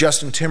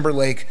Justin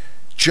Timberlake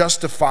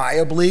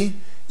justifiably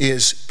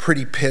is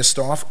pretty pissed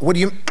off. What do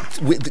you,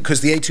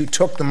 because the A2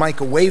 took the mic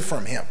away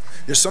from him.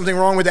 There's something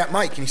wrong with that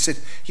mic. And he said,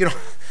 you know,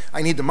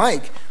 I need the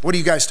mic. What are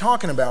you guys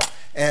talking about?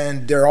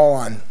 And they're all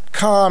on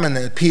comm and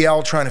the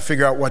PL trying to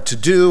figure out what to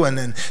do. And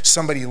then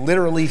somebody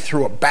literally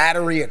threw a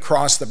battery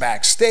across the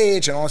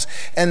backstage and all this.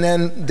 And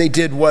then they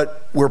did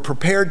what we're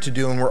prepared to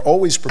do and we're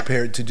always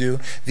prepared to do.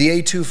 The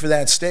A2 for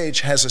that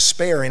stage has a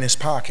spare in his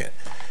pocket.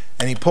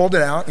 And he pulled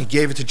it out and he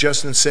gave it to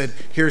Justin and said,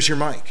 here's your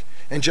mic.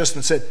 And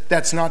Justin said,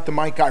 that's not the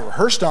mic I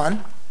rehearsed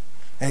on.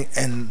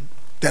 And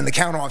then the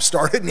count-off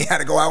started and he had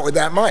to go out with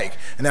that mic.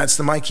 And that's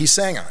the mic he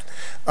sang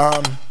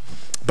on.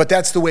 But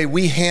that's the way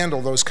we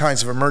handle those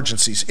kinds of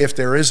emergencies. If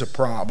there is a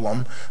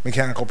problem,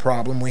 mechanical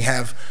problem, we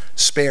have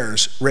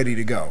spares ready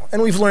to go.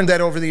 And we've learned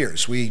that over the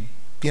years. We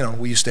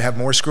used to have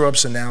more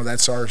screw-ups, and now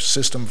that's our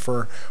system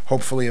for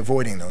hopefully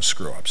avoiding those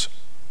screw-ups.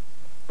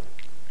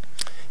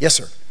 Yes,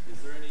 sir?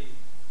 Is there any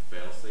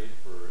fail-safe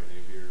for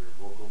any of your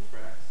vocal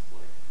tracks,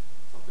 like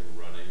something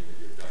running that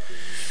you're ducking?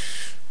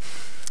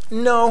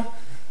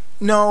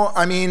 No,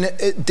 I mean,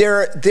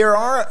 there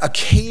are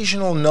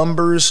occasional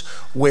numbers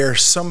where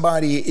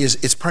somebody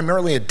it's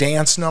primarily a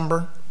dance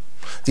number.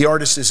 The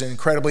artist is an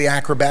incredibly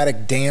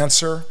acrobatic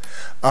dancer,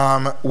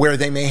 where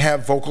they may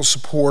have vocal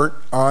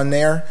support on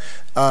there.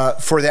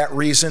 For that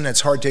reason,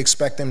 it's hard to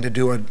expect them to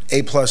do an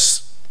A+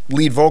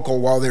 lead vocal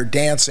while they're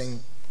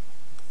dancing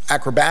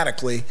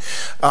acrobatically.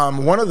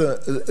 One of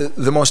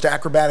the most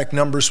acrobatic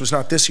numbers was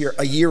not this year.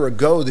 A year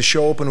ago, the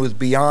show opened with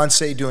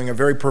Beyonce doing a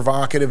very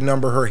provocative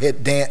number, her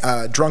hit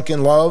Drunk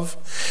in Love.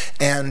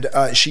 And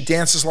she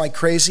dances like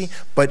crazy,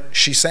 but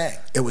she sang.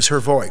 It was her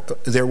voice.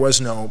 There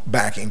was no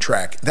backing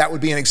track. That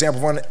would be an example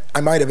of one.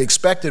 I might have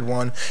expected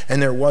one,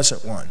 and there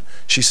wasn't one.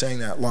 She sang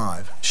that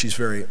live. She's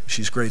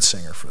a great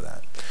singer for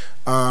that.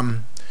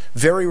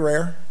 Very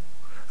rare.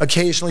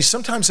 Occasionally,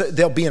 sometimes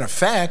there'll be an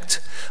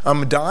effect.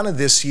 Madonna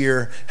this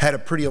year had a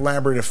pretty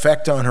elaborate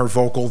effect on her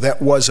vocal that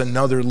was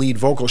another lead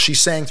vocal. She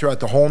sang throughout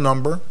the whole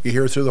number. You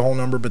hear through the whole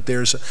number, but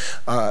there's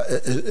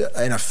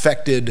an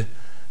affected,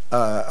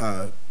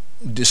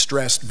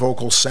 distressed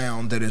vocal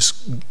sound that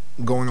is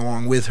going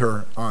along with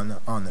her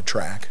on the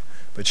track.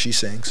 But she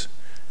sings.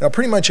 Now,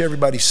 pretty much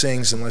everybody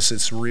sings unless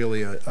it's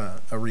really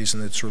a reason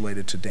that's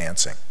related to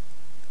dancing.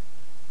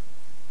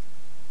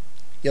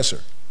 Yes, sir?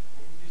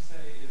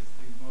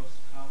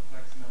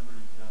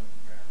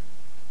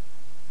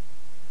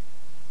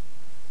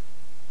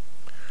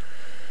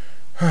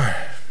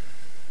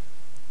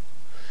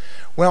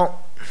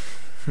 Well,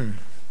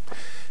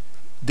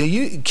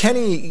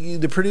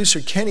 the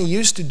producer, Kenny,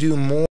 used to do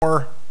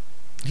more.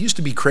 He used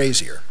to be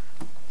crazier.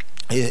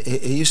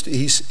 He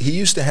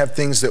used to have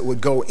things that would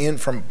go in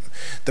from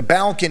the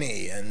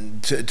balcony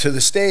and to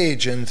the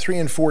stage in 3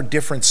 and 4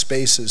 different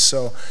spaces.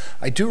 So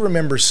I do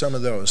remember some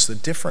of those.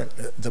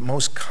 The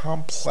most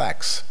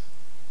complex.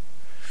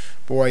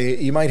 Boy,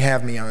 you might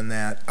have me on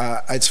that.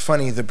 It's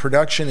funny. The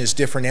production is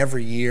different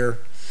every year.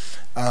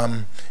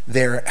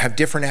 They have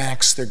different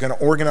acts. They're going to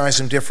organize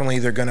them differently.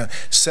 They're going to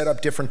set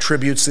up different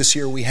tributes. This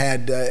year we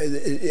had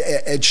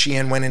Ed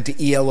Sheehan went into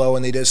ELO,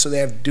 and so they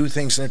have to do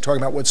things, and they're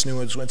talking about what's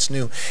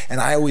new. And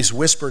I always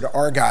whisper to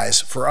our guys,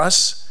 for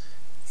us,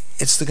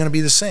 it's going to be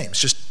the same.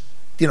 It's just,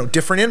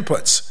 different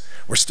inputs.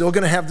 We're still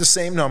going to have the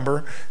same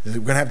number. We're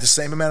going to have the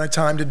same amount of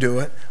time to do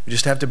it. We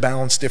just have to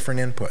balance different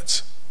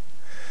inputs.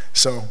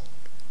 So,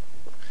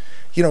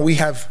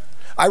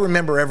 I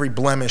remember every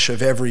blemish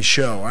of every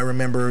show. I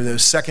remember the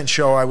second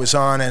show I was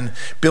on, and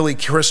Billy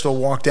Crystal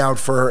walked out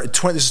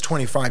this is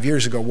 25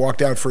 years ago,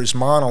 walked out for his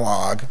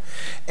monologue,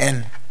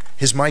 and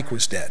his mic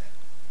was dead.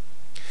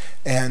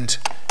 And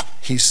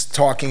he's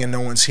talking and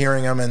no one's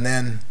hearing him, and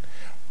then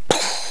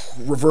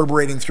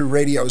reverberating through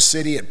Radio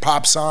City, it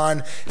pops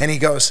on, and he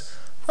goes,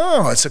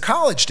 "Oh, it's a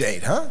college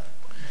date, huh?"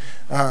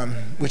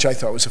 Which I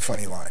thought was a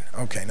funny line.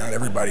 Okay, not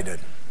everybody did.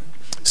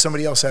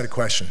 Somebody else had a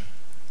question.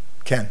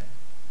 Ken?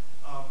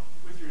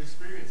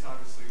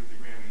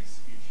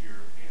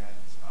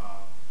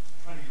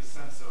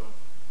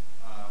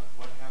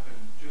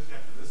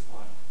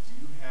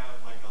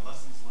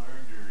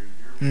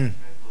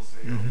 Will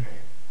say, okay,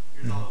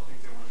 here's all the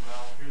things that went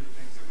well, here's the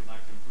things that we'd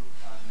like to improve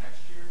on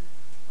next year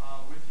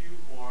with you,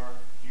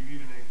 or do you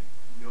even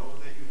know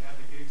that you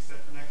have the gigs set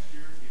for next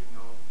year, even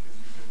though, because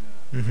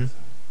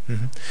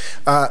you've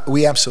been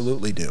we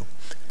absolutely do.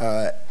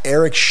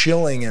 Eric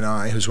Schilling and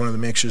I, who's one of the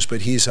mixers,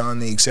 but he's on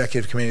the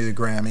executive committee of the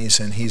Grammys,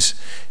 and he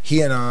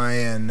and I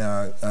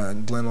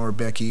and Glenn or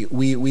Becky,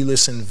 we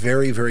listen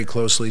very, very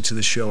closely to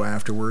the show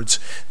afterwards.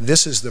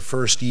 This is the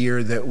first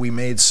year that we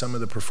made some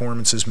of the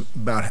performances,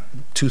 about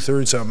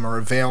 2/3 of them are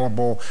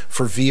available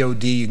for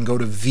VOD. You can go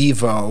to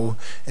Vivo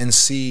and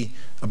see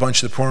a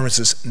bunch of the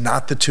performances,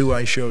 not the 2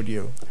 I showed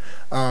you.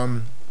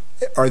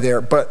 Are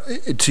there,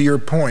 but to your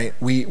point,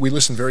 we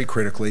listen very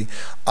critically.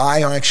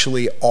 I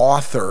actually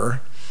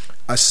author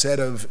a set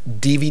of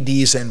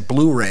DVDs and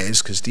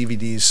Blu-rays, because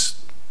DVDs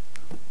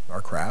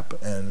are crap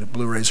and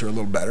Blu-rays are a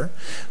little better.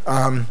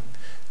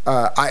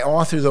 I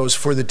author those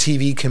for the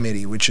TV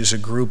committee, which is a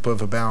group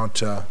of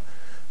about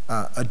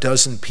a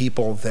dozen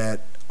people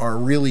that are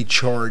really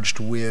charged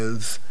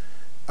with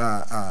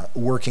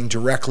working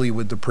directly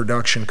with the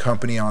production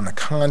company on the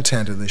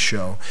content of the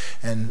show,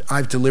 and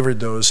I've delivered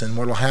those. And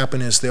what will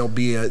happen is they'll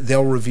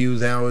review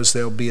those.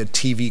 There'll be a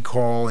TV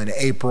call in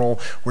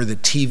April where the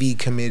TV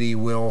committee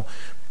will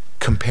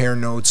compare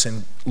notes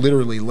and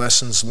literally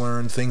lessons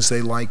learned, things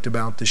they liked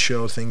about the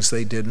show, things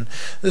they didn't.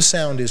 The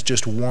sound is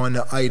just one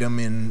item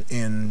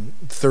in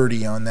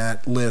 30 on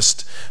that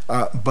list,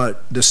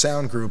 but the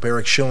sound group,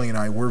 Eric Schilling and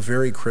I, were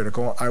very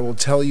critical. I will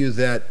tell you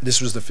that this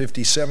was the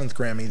 57th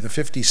Grammy, the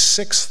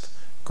 56th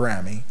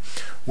Grammy.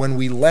 When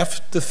we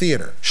left the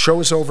theater, show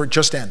was over,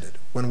 just ended.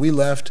 When we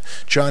left,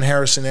 John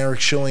Harrison,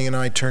 Eric Schilling and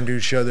I turned to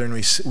each other and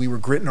we were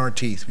gritting our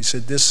teeth. We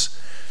said, it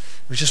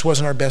just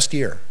wasn't our best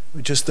year.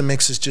 The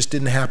mixes just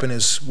didn't happen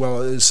as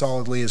well, as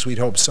solidly as we'd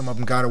hoped. Some of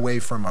them got away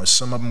from us.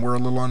 Some of them were a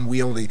little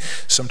unwieldy.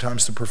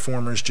 Sometimes the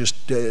performers just,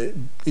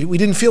 we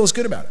didn't feel as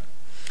good about it.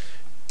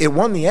 It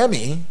won the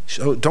Emmy,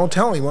 so don't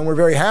tell anyone, we're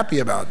very happy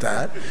about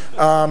that.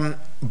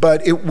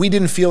 But we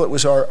didn't feel it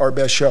was our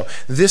best show.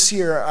 This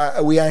year,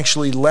 we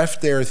actually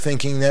left there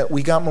thinking that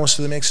we got most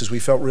of the mixes. We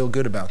felt real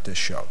good about this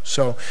show.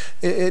 So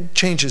it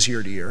changes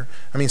year to year.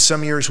 I mean,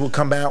 some years we'll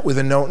come out with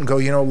a note and go,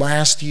 you know,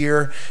 last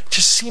year, it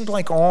just seemed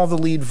like all the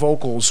lead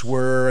vocals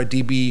were a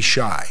dB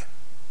shy.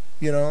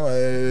 You know,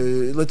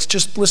 let's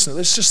just listen,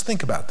 let's just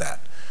think about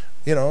that.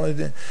 You know,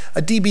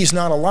 a dB's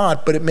not a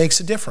lot, but it makes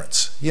a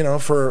difference, you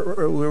know,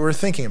 we're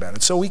thinking about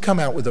it. So we come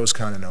out with those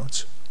kind of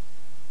notes.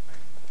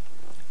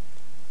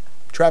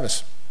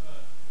 Travis.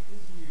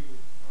 Because you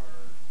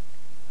are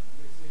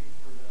mixing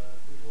for the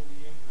visual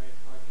medium, right,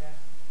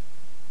 broadcast,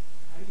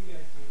 how do you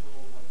guys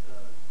handle like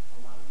the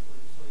loudness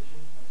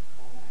legislation, like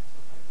call max,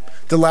 stuff like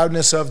that? The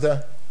loudness of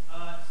the? So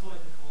like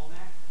the call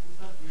max and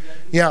stuff, do you guys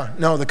do Yeah,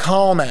 no, the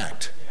Calm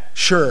Act. Yeah.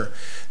 Sure.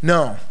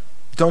 No,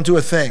 don't do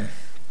a thing.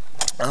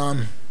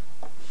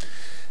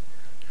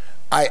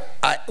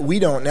 We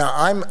don't. Now,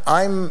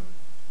 I'm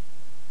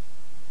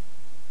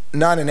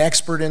not an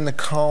expert in the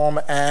Calm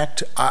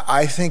Act.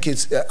 I think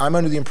I'm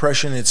under the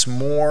impression it's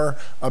more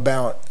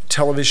about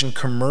television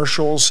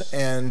commercials,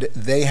 and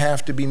they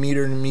have to be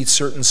metered and meet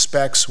certain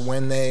specs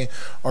when they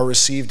are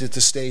received at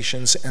the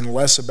stations, and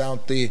less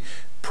about the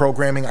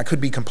programming. I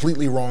could be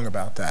completely wrong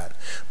about that,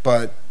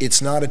 but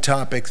it's not a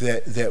topic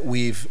that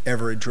we've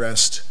ever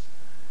addressed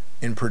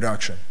in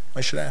production.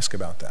 I should ask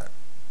about that.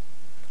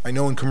 I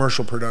know in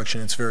commercial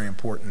production it's very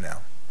important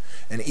now.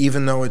 And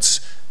even though it's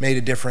made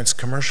a difference,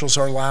 commercials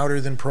are louder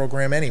than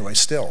program anyway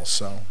still,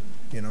 so,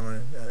 you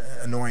know,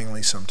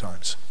 annoyingly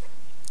sometimes.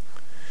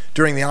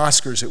 During the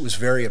Oscars, it was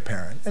very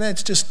apparent. And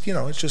it's just, you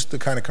know, it's just the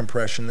kind of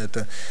compression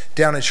that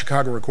down at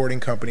Chicago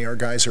Recording Company, our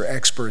guys are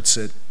experts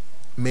at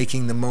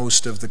making the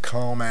most of the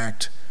Calm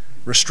Act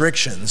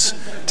restrictions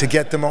to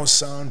get the most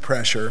sound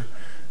pressure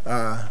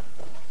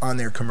on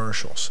their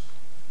commercials.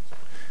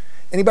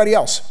 Anybody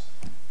else?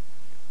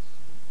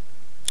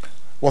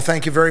 Well,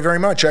 thank you very, very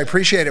much. I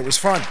appreciate it. It was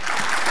fun.